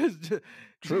 Just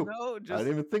True. I just didn't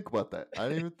even think about that. I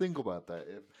didn't even think about that.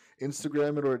 If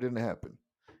Instagram it or it didn't happen,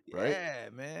 right? yeah,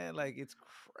 man. Like it's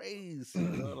crazy,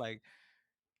 bro. Like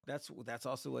that's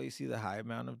also why you see the high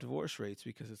amount of divorce rates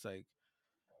because it's like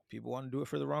people want to do it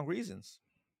for the wrong reasons.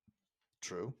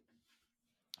 True.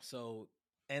 So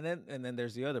and then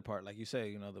there's the other part, like you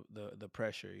say, the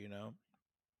pressure.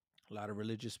 A lot of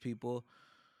religious people,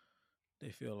 they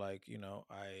feel like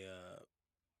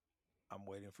I'm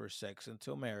waiting for sex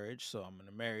until marriage, so I'm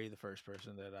gonna marry the first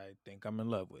person that I think I'm in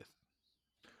love with.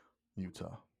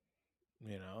 Utah.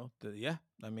 Yeah.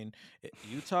 I mean,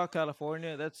 Utah,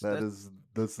 California, That that's is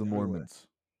that's the everywhere. Mormons.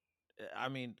 I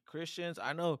mean, Christians,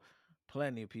 I know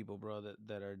plenty of people, bro,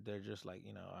 they're just like,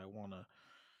 I want to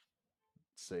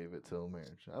Save it till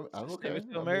marriage. I'm save okay. it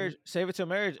till I mean, marriage, save it till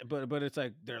marriage, but it's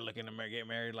like they're looking to get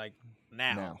married like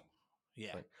now. now it's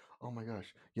Yeah. like, oh my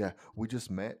gosh, yeah, we just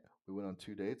met. We went on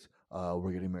 2 dates.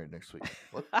 We're getting married next week.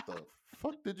 What the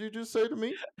fuck did you just say to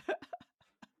me?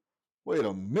 Wait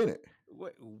a minute.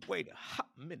 Wait, wait a hot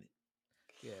minute.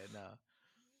 Yeah, no.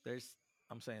 There's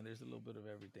I'm saying there's a little bit of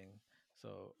everything.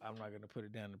 So I'm not gonna put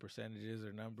it down to percentages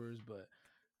or numbers, but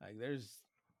like there's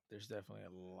definitely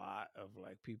a lot of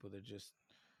like people that just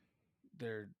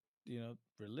they're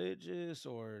religious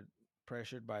or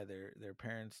pressured by their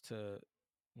parents to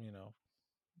you know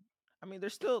I mean,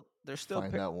 there's still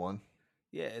Find that one.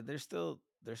 yeah, there's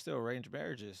still arranged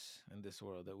marriages in this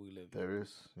world that we live in. There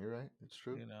is. You're right. It's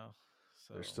true. You know,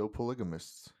 There's so still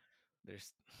polygamists.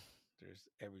 there's there's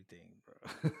everything, bro.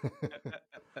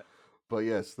 But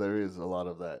yes, there is a lot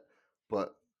of that.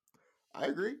 But I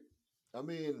agree. I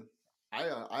mean,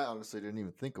 I honestly didn't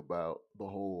even think about the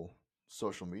whole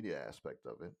social media aspect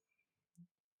of it.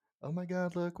 Oh my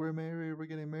god, look, we're married, we're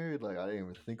getting married. Like I didn't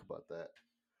even think about that.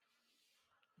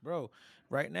 Bro,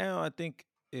 right now I think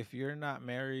if you're not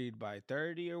married by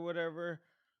 30 or whatever,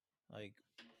 like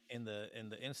in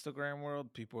the Instagram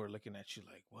world, people are looking at you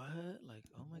like, "What? Like,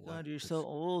 oh my What? god, you're so It's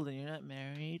old and you're not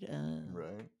married?"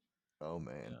 right. Oh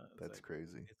You man, know, it's that's like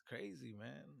crazy. it's crazy,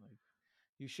 man. Like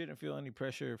you shouldn't feel any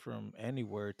pressure from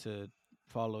anywhere to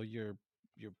follow your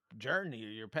journey or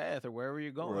your path or wherever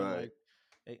you're going. Right.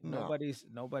 Like No.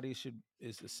 nobody should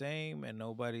is the same, and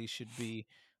nobody should be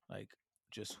like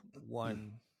just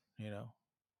one, you know,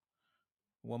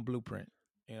 one blueprint.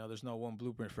 There's no one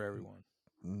blueprint for everyone.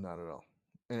 Not at all.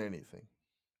 In anything.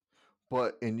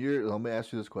 But let me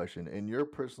ask you this question. In your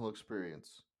personal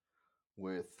experience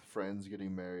with friends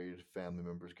getting married, family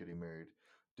members getting married,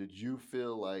 did you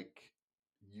feel like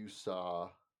you saw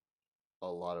a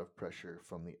lot of pressure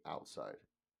from the outside,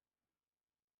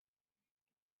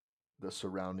 the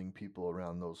surrounding people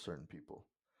around those certain people?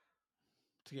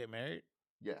 To get married.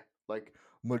 Yeah. Like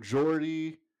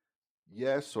majority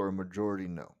yes or majority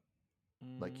no.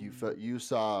 Like Mm, you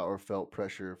saw or felt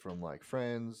pressure from like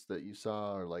friends that you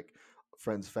saw or like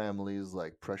friends' families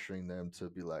like pressuring them to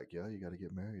be like, "Yo, you got to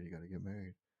get married. You got to get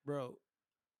married." bro,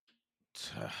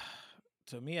 to,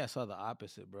 to me, I saw the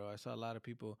opposite, bro. I saw a lot of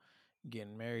people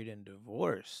getting married and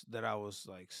divorced that I was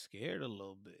like scared a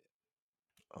little bit.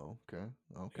 Okay.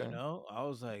 Okay.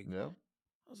 Yeah.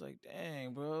 I was like,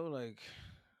 dang, bro, like,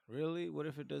 really? What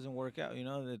if it doesn't work out?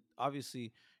 That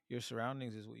obviously your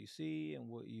surroundings is what you see and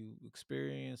what you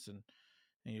experience, and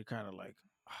you're kind of like,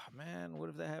 oh, man, what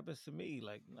if that happens to me?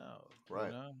 Like, no,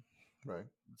 Right. Right.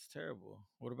 it's terrible.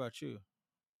 What about you?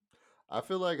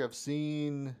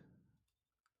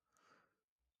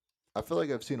 I feel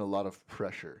like I've seen a lot of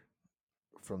pressure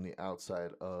from the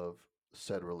outside of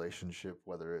said relationship,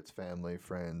 whether it's family,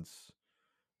 friends,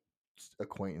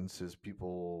 acquaintances,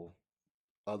 people,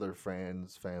 other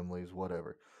friends, families,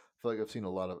 whatever. I feel like I've seen a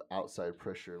lot of outside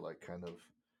pressure, like kind of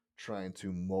trying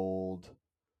to mold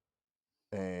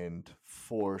and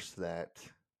force that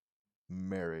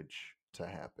marriage to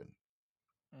happen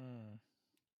Mm,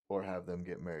 or have them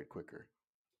get married quicker.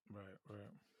 right,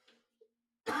 right.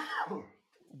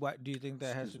 What do you think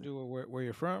that has Excuse to me. do with where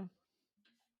you're from?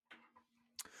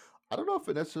 I don't know if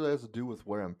it necessarily has to do with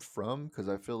where I'm from because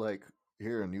I feel like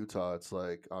here in Utah, it's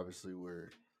like obviously we're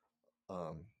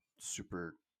um,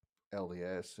 super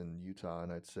LDS in Utah,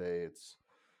 and I'd say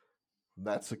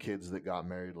that's the kids that got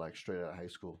married like straight out of high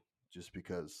school, just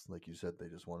because, like you said, they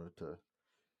just wanted to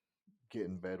get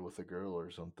in bed with a girl or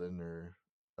something or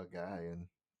a guy and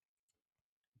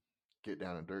get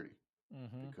down and dirty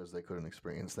Mm-hmm. because they couldn't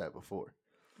experience that before.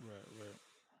 Right, right.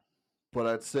 But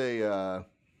I'd say,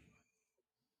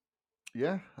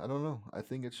 yeah, I don't know. I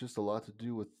think it's just a lot to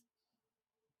do with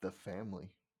the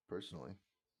family, personally.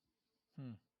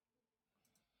 Hmm.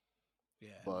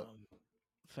 Yeah, But no.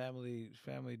 Family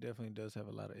definitely does have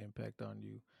a lot of impact on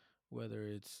you, whether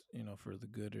it's for the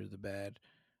good or the bad,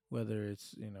 whether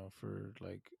it's for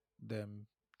like them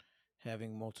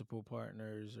having multiple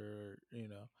partners, or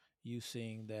you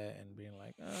seeing that and being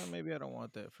like, maybe I don't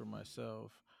want that for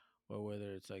myself, or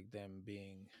whether it's like them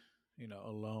being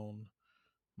alone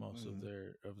most of mhm.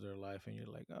 their life, and you're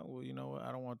like, oh well, you know what,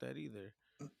 I don't want that either.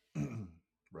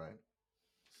 Right.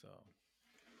 So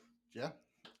Yeah,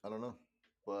 I don't know.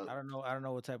 But I don't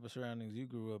know what type of surroundings you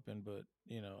grew up in, but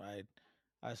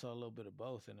I saw a little bit of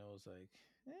both, and it was like,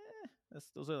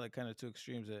 those are like kind of two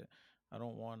extremes that I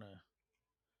don't want to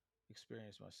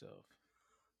experience myself.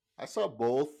 I saw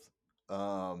both.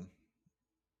 Um,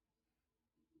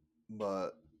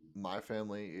 but my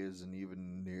family isn't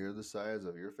even near the size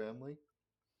of your family.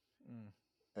 Mm,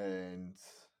 And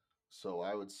so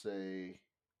I would say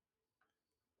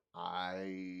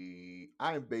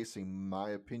I'm basing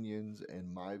my opinions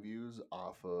and my views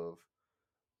off of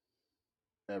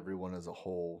everyone as a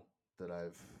whole that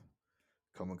I've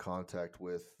come in contact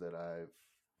with, that I've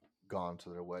gone to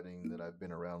their wedding, that I've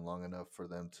been around long enough for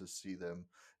them to see them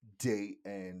date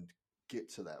and get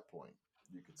to that point,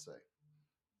 you could say.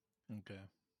 okay.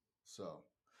 So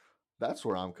that's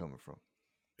where I'm coming from.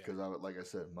 Yeah. Because like I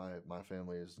said, my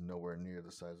family is nowhere near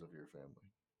the size of your family.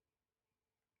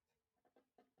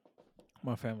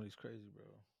 My family's crazy, bro.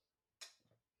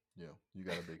 Yeah, you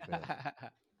got a big family.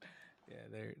 Yeah,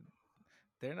 they're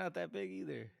they're not that big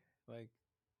either. Like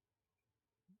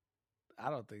I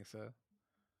don't think so.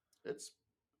 It's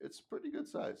it's pretty good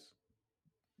size.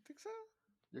 Think so?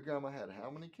 Your grandma had how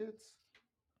many kids?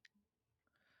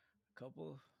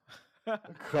 Couple.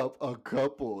 A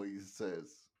couple, he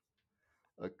says.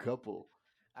 A couple.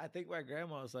 I think my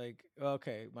grandma was like,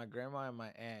 okay, my grandma and my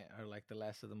aunt are like the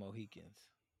last of the Mohicans.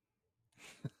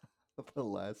 The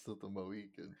last of the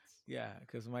Mohicans. Yeah,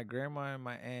 because my grandma and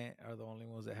my aunt are the only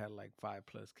ones that had like 5+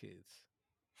 kids,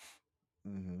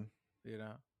 Mm-hmm. you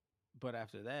know? But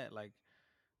after that, like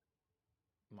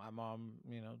my mom,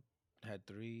 had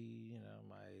three,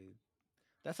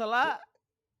 that's a Yeah, lot.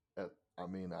 I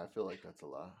mean, I feel like that's a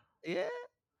lot. Yeah.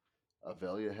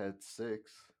 Avelia had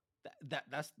six.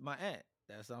 That's my aunt.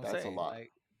 That's what I'm That's a saying. lot.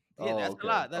 Like, yeah, Oh, that's a okay.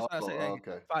 lot. That's what I say. Like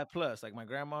Okay. 5+. Like my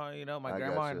grandma, my I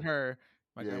grandma and gotcha. her,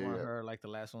 Yeah, yeah, yeah. are like the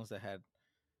last ones that had,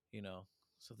 you know.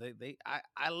 So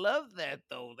I love that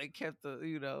though. They kept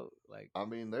the, like I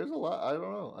mean, there's a lot. I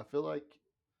don't know. I feel like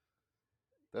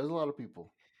there's a lot of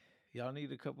people. y'all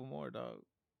need a couple more, dog.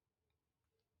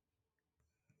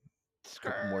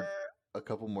 Couple more, Skirt. a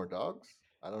couple more dogs.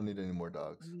 I don't need any more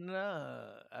dogs. Nah,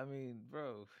 I mean,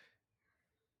 bro,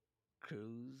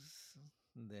 cruise.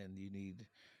 Then you need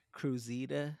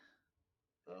Cruzita.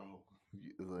 Oh,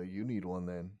 you need one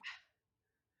then.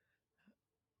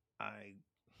 I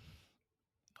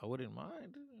I wouldn't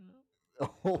mind.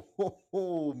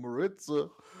 Maritza,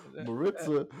 You know?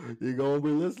 Maritza, you're gonna be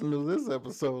listening to this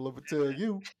episode. Let me tell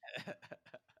you.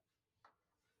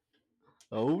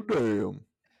 Oh damn.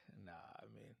 Nah, I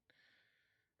mean,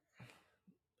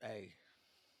 hey,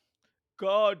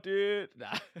 God did.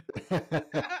 Nah.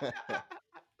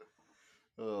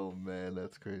 Oh man,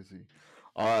 that's crazy.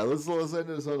 All right, let's end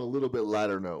this on a little bit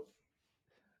lighter note.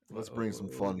 Let's bring some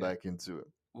What we fun got? back into it.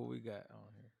 What we got on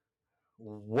here?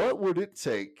 What would it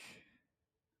take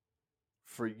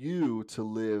for you to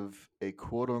live a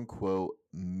quote unquote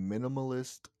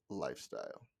minimalist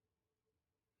lifestyle?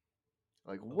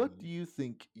 Like, what Oh, do you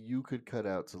think you could cut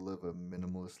out to live a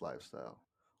minimalist lifestyle?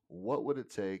 What would it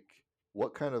take?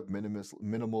 What kind of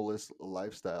minimalist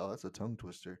lifestyle? That's a tongue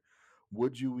twister.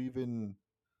 Would you even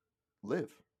live?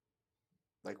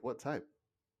 Like, what type?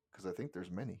 Because I think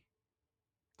there's many.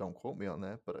 Don't quote me on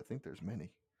that, but I think there's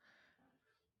many.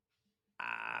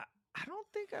 I don't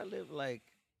think I live like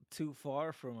too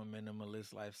far from a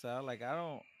minimalist lifestyle. Like I,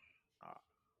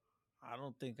 I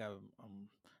don't think I'm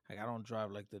like I don't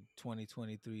drive like the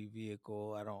 2023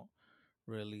 vehicle. I don't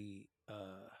really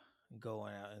go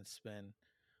out and spend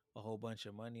a whole bunch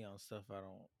of money on stuff I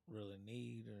don't really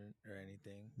need or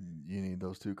anything. You need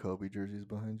those two Kobe jerseys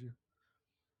behind you.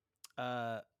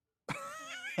 Uh,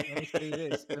 let me tell you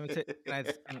this. Let me tell.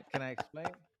 Can I explain?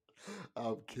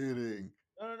 I'm kidding.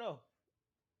 No, no, no.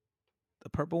 The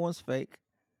purple one's fake.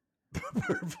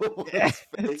 Purple Yeah,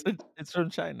 one's fake. it's from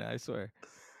China. I swear.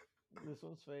 This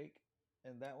one's fake,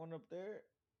 and that one up there,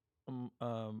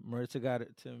 Marissa got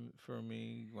it for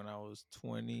me when I was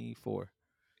 24.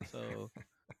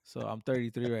 So, I'm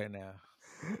 33 right now.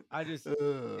 I just uh,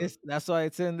 it's that's why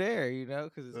it's in there,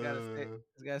 because uh,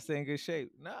 it's gotta stay in good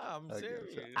shape. No, I'm I gotcha.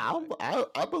 serious. Like,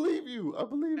 I believe you. I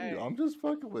believe you. I'm hey, just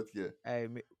fucking with you.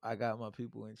 I got my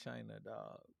people in China,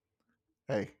 dog.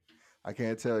 Hey, I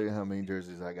can't tell you how many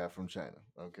jerseys I got from China.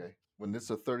 Okay, when it's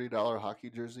a $30 hockey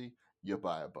jersey, you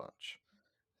buy a bunch.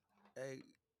 Hey,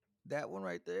 that one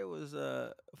right there was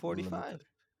 45. Limited.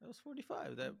 That was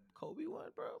 45. That Kobe one,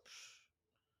 bro.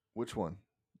 Which one?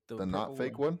 The The not purple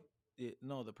fake one. one?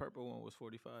 No, the purple one was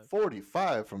 45.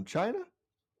 45 from China?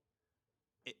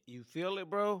 You feel it,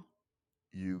 bro?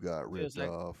 You got Feels ripped like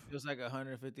off.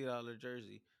 $150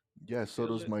 jersey. Yeah, You feel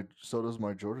it? so does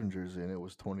my Jordan jersey, and it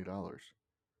was $20.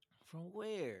 From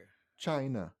where?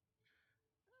 China.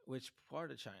 Which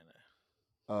part of China?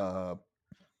 Uh,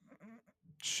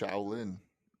 Shaolin.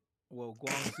 Well,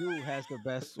 Guangzhou has the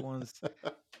best ones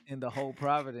in the whole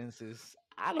provinces.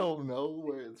 I don't know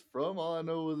where it's from. All I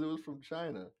know is it was from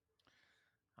China.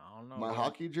 I don't know, My bro.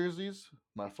 hockey jerseys,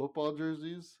 my football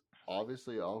jerseys,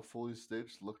 obviously all fully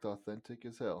stitched, looked authentic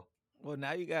as hell. Well,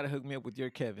 now you gotta hook me up with your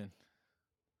Kevin.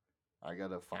 I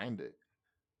gotta find it.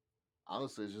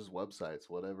 Honestly, it's just websites,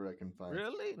 whatever I can find.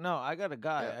 Really? No, I got a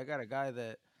guy. Yeah. I got a guy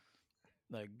that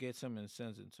like gets him and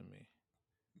sends it to me.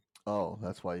 Oh,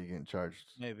 that's why you're getting charged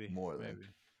Maybe, more then. maybe.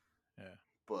 Yeah.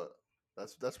 But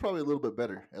that's probably a little bit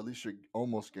better. At least you're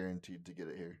almost guaranteed to get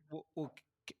it here. Well,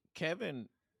 Kevin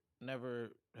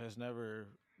never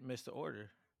missed the order.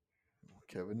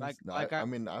 Kevin Like is. No, like I I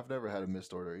mean, I've never had a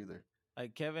missed order either.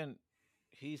 like Kevin,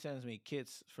 he sends me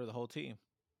kits for the whole team.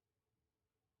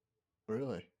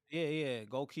 Really? Yeah, yeah,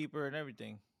 goalkeeper and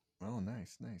everything. Oh,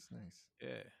 nice, nice, nice.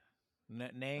 Yeah.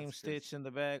 Name That's crazy. stitch in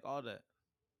the back, all that.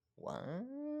 Wow.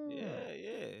 Yeah,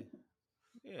 yeah,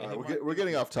 yeah. All right, Hit we're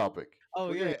getting marquee. off topic. Oh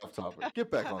We're getting yeah. off topic.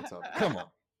 Get back on topic. Come on.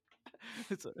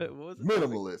 What was the topic?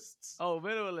 Minimalists. Oh,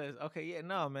 minimalist. Okay, yeah,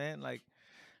 no, man. Like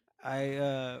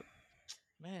I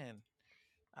man,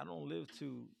 I don't live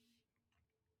too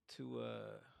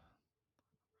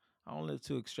I don't live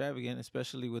too extravagant,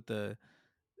 especially with the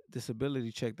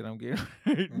disability check that I'm getting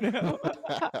right now.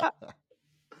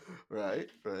 Right,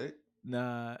 right.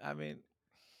 Nah, I mean,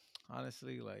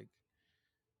 honestly, like,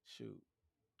 shoot,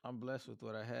 I'm blessed with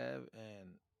what I have,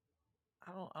 and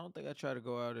I don't think I try to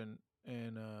go out and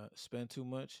spend too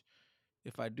much.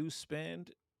 If I do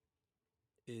spend,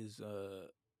 is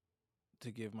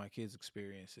to give my kids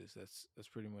experiences. That's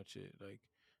pretty much it. Like,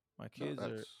 my No, kids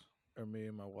that's are me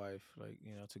and my wife, like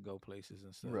to go places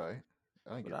and stuff. right.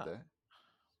 I But get that.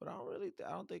 I don't really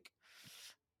I don't think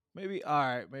maybe all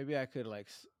right. Maybe I could like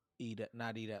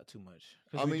not eat out too much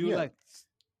because I we mean, do yeah. like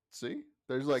See,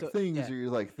 there's like so things yeah where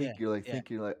you're like yeah yeah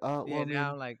you're like, oh, well, yeah. I Now mean,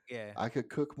 I'm like yeah I could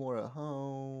cook more at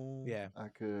home. yeah. I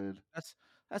could. That's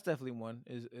that's definitely one.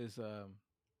 Is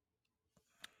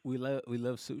we love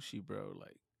sushi, bro.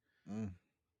 Like Mm,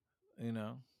 you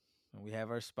know, and we have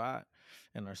our spot,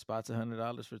 and our spot's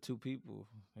 $100 for two people.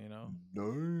 You know,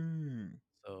 dang.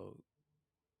 so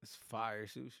it's fire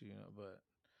sushi. But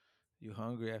you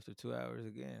hungry after 2 hours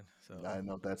again. So I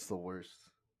know that's the worst.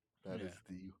 That is yeah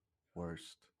the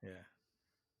worst. yeah.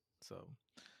 So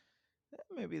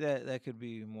maybe that could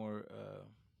be more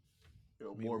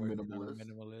me More working on a minimalist.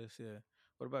 minimalist. Yeah.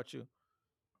 What about you?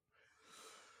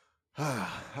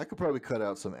 I could probably cut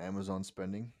out some Amazon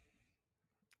spending.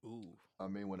 Ooh, I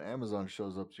mean, when Amazon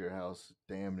shows up to your house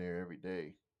damn near every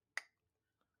day,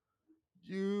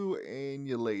 you and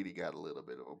your lady got a little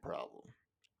bit of a problem.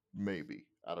 Maybe.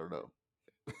 I don't know.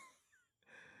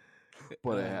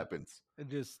 But it uh, happens.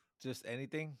 just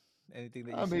anything that you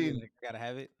I see and mean, like, gotta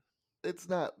have it. it's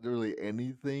not really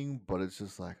anything, but it's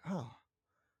just like, oh,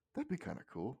 that'd be kind of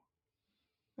cool.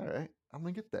 All right, I'm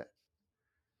gonna get that.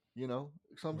 You know,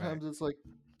 Right. sometimes it's like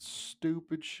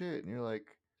stupid shit, and you're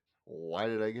like, why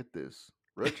did I get this?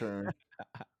 Return.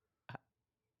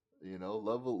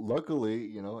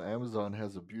 Luckily, Amazon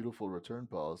has a beautiful return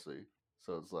policy.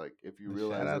 So it's like The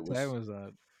shout out to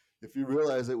Amazon. if you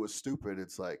realize it was stupid,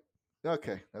 it's like,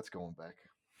 okay, that's going back.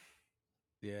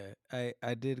 Yeah,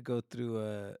 I did go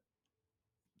through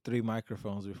three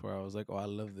microphones before I was like, oh, I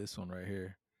love this one right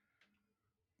here.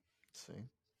 See,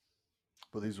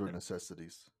 but these were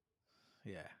necessities.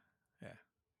 Yeah, yeah,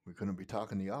 We couldn't be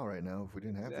talking to y'all right now if we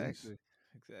didn't have these. exactly,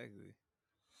 exactly.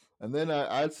 And then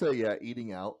I'd say, yeah,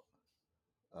 eating out.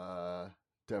 Uh,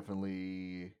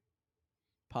 Definitely.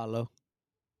 Paulo.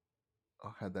 I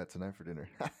had that tonight for dinner.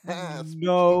 speaking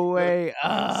No of way. speaking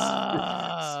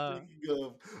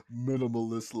of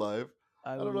minimalist life,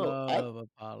 I I don't know. I love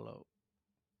Apollo.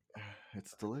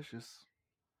 It's delicious.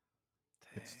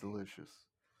 It's Dang. delicious.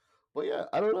 But yeah,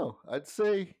 I don't know. I'd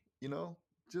say,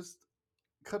 just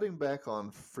cutting back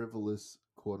on frivolous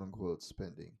quote unquote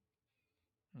spending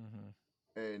Hmm.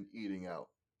 and eating out,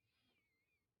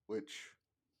 which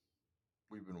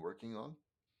we've been working on.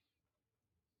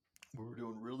 We were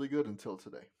doing really good until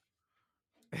today.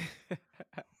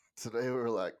 Today we were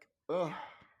like, oh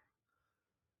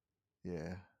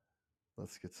yeah,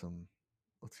 let's get some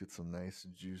nice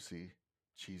juicy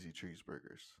cheesy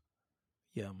cheeseburgers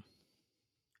Yum.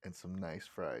 and some nice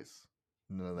fries.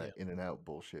 None of that Yum. in and out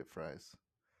bullshit fries.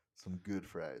 Some good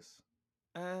fries.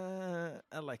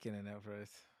 I like In-N-Out fries.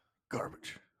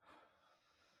 Garbage.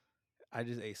 I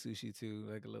just ate sushi too,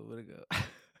 like a little bit ago.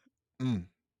 Mm.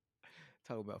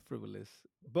 Talk about frivolous,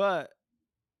 but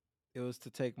it was to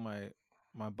take my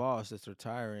boss that's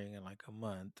retiring in like a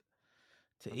month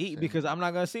to eat because Understandable. I'm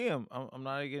not gonna see him. I'm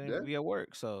not gonna Yeah, be at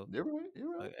work. So you're right.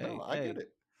 You're right. like, No, hey, I get hey,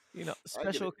 it. I get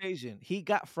special it. occasion. He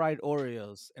got fried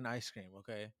Oreos and ice cream.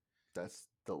 Okay. That's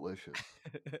delicious.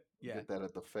 We Yeah, get that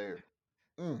at the fair.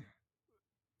 Mm.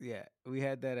 yeah. We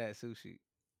had that at sushi.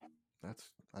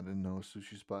 I didn't know a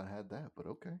sushi spot had that, but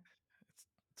okay.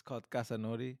 It's called Casa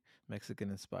Nori, Mexican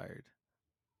inspired.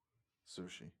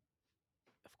 Sushi.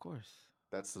 Of course,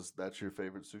 That's your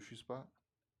favorite sushi spot?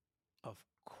 of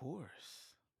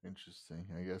course. Interesting.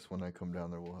 I guess when I come down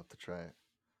there, we'll have to try it.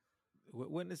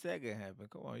 When is that gonna happen?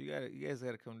 Come on, you guys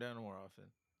gotta come down more often.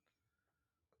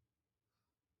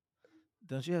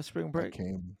 Don't you have spring I break?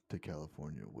 came to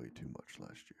California way too much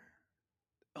last year.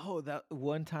 Oh, that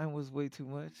one time was way too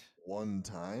much. One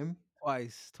time,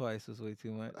 Twice was way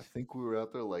too I much. think we were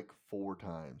out there like 4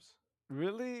 times.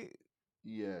 Really?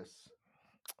 Yes.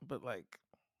 But like,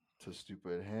 To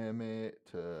Stupid Hammett,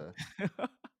 to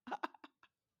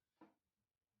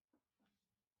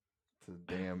to the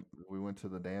damn. We went to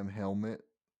the damn helmet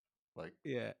like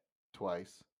Yeah,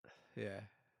 twice. yeah.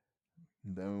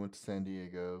 And then we went to San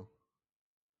Diego,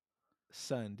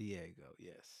 San Diego,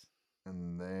 yes.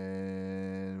 and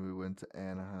then we went to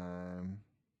Anaheim,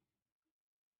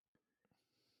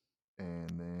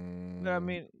 and No, I then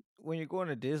mean when you're going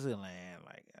to Disneyland,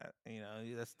 like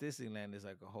that's Disneyland is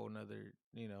like a whole nother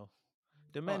uh,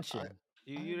 dimension. I I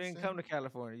You didn't understand. come to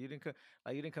California. You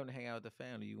didn't come to hang out with the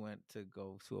family. You went to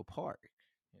go to a park.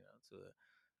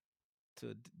 To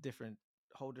a different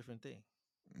whole different thing.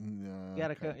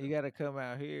 Yeah, kind You of. gotta come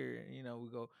out here. We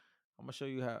go. I'm gonna show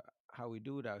you how we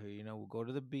do it out here. We'll go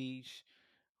to the beach.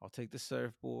 I'll take the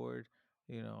surfboard.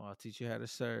 I'll teach you how to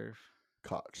surf.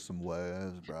 Caught some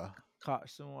waves, bro. Caught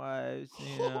some wives.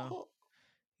 I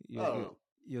You'll don't get know.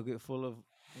 you'll get full of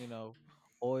you know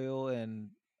oil and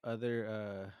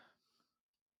other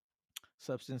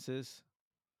substances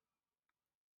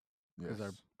because our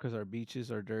Yes, because our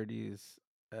beaches are dirty as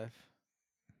f.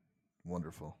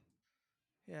 wonderful.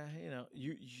 Yeah,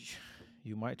 you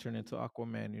you might turn into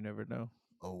Aquaman. You never know.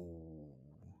 Oh,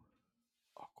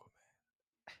 Aquaman.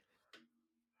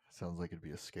 Sounds like it'd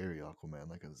be a scary Aquaman,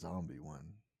 like a zombie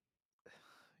one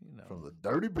You know, from the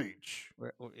dirty beach.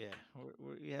 yeah,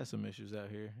 we have some issues out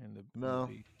here in the No,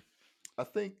 beach. I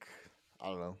think I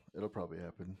don't know. It'll probably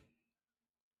happen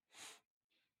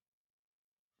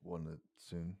one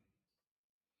soon.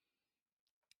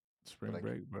 But Spring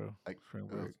break, bro. I, Spring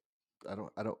uh, break.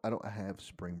 I don't have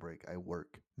spring break. I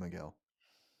work, Miguel.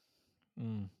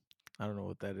 Mm, I don't know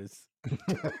what that is.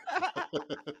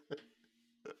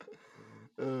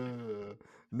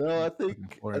 No, Fucking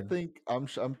foreign.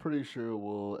 I'm pretty sure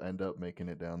we'll end up making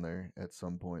it down there at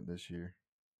some point this year.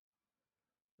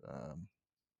 Um,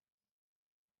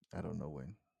 I don't know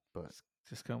when, but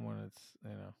Just come when it's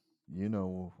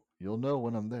you'll know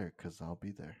when I'm there because I'll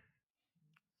be there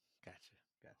Gotcha,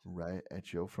 gotcha. right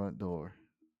at your front door,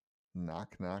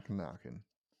 knock, knock, knocking.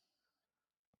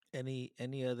 Any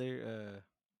other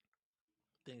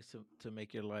things to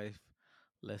make your life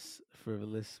less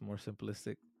frivolous, more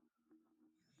simplistic?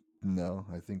 No,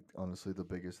 I think honestly the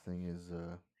biggest thing is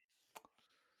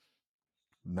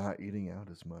not eating out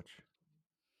as much.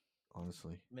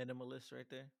 Honestly, Minimalist, right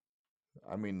there.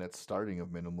 I mean that's starting of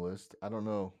minimalist. I don't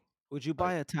know. Would you I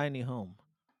buy a tiny home?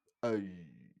 I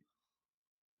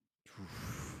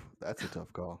that's a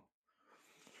tough call.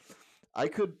 I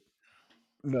could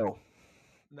no.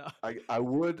 No. I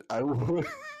would I would.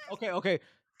 Okay, okay.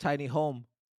 Tiny home,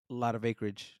 a lot of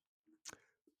acreage.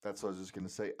 That's what I was just gonna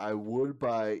say. I would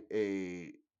buy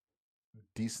a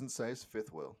decent sized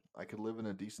fifth wheel. I could live in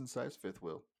a decent sized fifth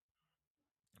wheel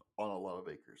on a lot of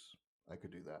acres. I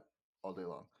could do that all day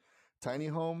long. Tiny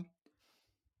home,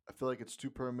 I feel like it's too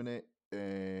permanent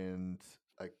and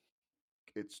like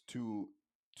it's too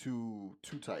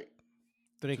tight.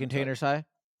 Three Too tight. containers high.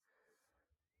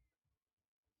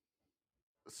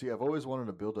 See, I've always wanted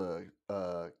to build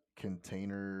a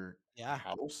container Yeah,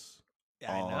 house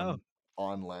yeah, I know. on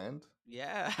on land,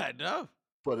 Yeah, I know.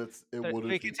 but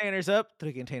Three containers up,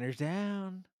 three containers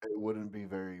down. it wouldn't be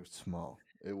very small.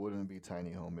 It wouldn't be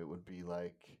tiny home. It would be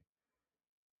like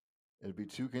it'd be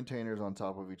two containers on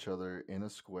top of each other in a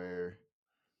square,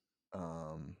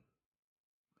 um,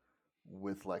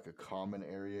 with like a common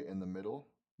area in the middle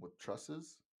with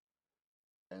trusses,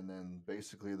 and then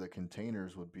basically the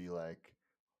containers would be like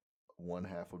one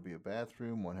half would be a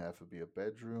bathroom, one half would be a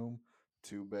bedroom,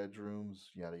 two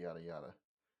bedrooms, yada yada yada,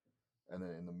 and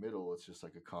then in the middle it's just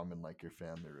like a common like your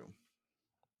family room.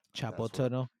 Chapo That's what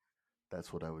tunnel,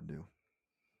 that's what I would do.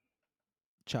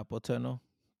 Chapo tunnel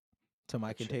to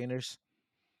my A, containers.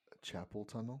 a chapel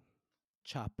tunnel.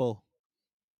 Chapo,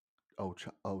 Oh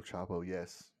Chapo.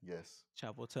 Yes, yes,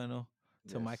 Chapo tunnel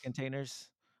to my yes. containers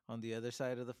on the other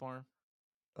side of the farm.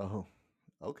 Oh,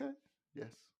 okay.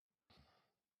 Yes.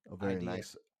 Idea.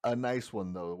 A nice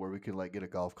one though, where we could like get a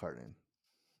golf cart in.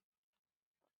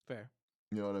 Fair,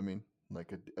 You know what I mean?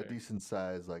 Like a fair. decent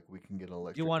size, like we can get an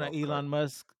You electric want an golf Elon cart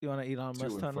Musk? You want an Elon to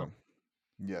Musk and tunnel? from.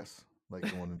 Yes, like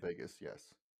the one in Vegas.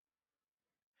 Yes,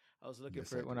 I was looking yes,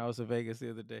 for I it when do. I was in Vegas the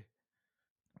other day.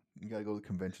 You gotta go to the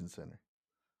convention center.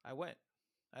 I went.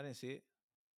 I didn't see it.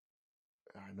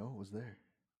 I know it was there.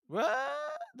 What?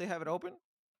 They have it open?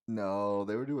 No,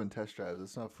 they were doing test drives.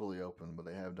 It's not fully open, but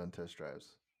they have done test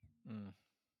drives. Mm.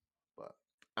 But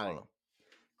I don't Like know.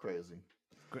 Crazy.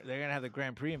 they're gonna have the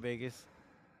Grand Prix in Vegas.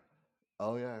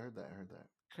 Oh yeah, I heard that. I heard that.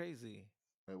 Crazy.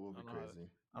 It will I be don't know how crazy.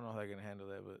 I don't know how they're gonna handle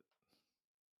that, but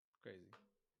crazy.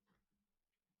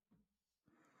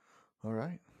 All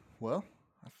right. Well,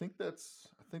 I think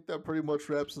that pretty much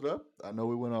wraps it up. I know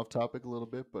we went off topic a little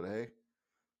bit, but hey,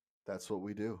 that's what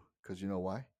we do. Cause you know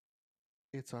why?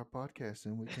 It's our podcast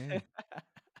and we can.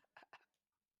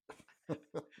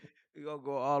 We're gonna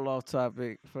go all off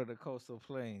topic from the coastal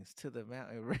plains to the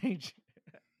mountain range,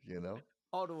 you know.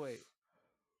 all the way.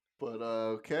 But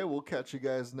okay, we'll catch you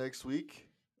guys next week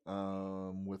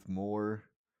with more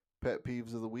pet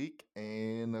peeves of the week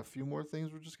and a few more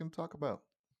things we're just going to talk about.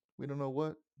 We don't know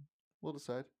what. We'll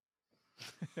decide.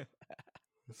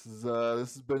 This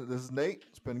is Nate.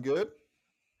 It's been good.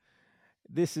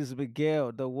 This is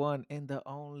Miguel, the one and the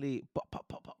only.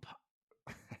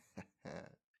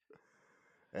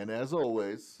 And as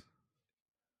always,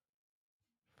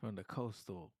 From the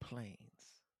coastal plains.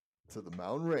 to the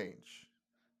mountain range.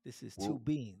 This is Two We'll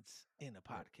Beans in a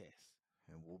podcast.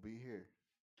 and we'll be here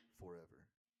forever.